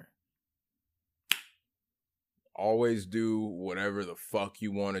on here. Always do whatever the fuck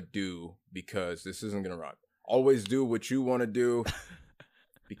you want to do, because this isn't gonna rhyme. Always do what you want to do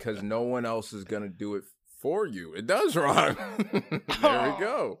because no one else is gonna do it for you. It does rhyme. There we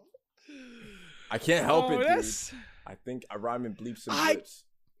go. I can't help it, dude. I think I rhyme in bleeps and blips.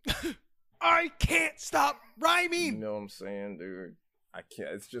 I can't stop rhyming. You know what I'm saying, dude? I can't.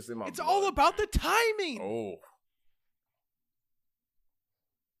 It's just in my It's blood. all about the timing. Oh.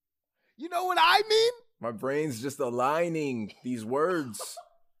 You know what I mean? My brain's just aligning these words.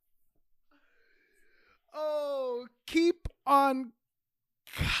 Oh, keep on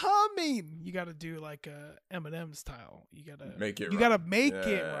coming. You got to do like a Eminem style. You got to make it. You got to make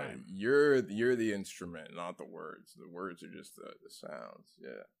it rhyme. You're the instrument, not the words. The words are just the sounds.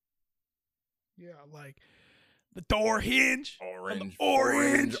 Yeah. Yeah, like the door hinge. Orange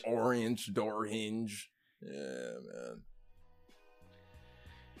door hinge. Yeah, man.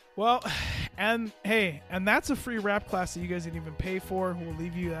 Well, and hey, and that's a free rap class that you guys didn't even pay for. We'll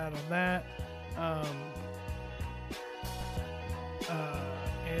leave you that on that.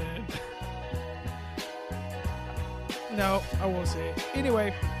 And no, I won't say it.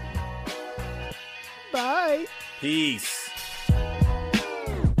 Anyway, bye. Peace.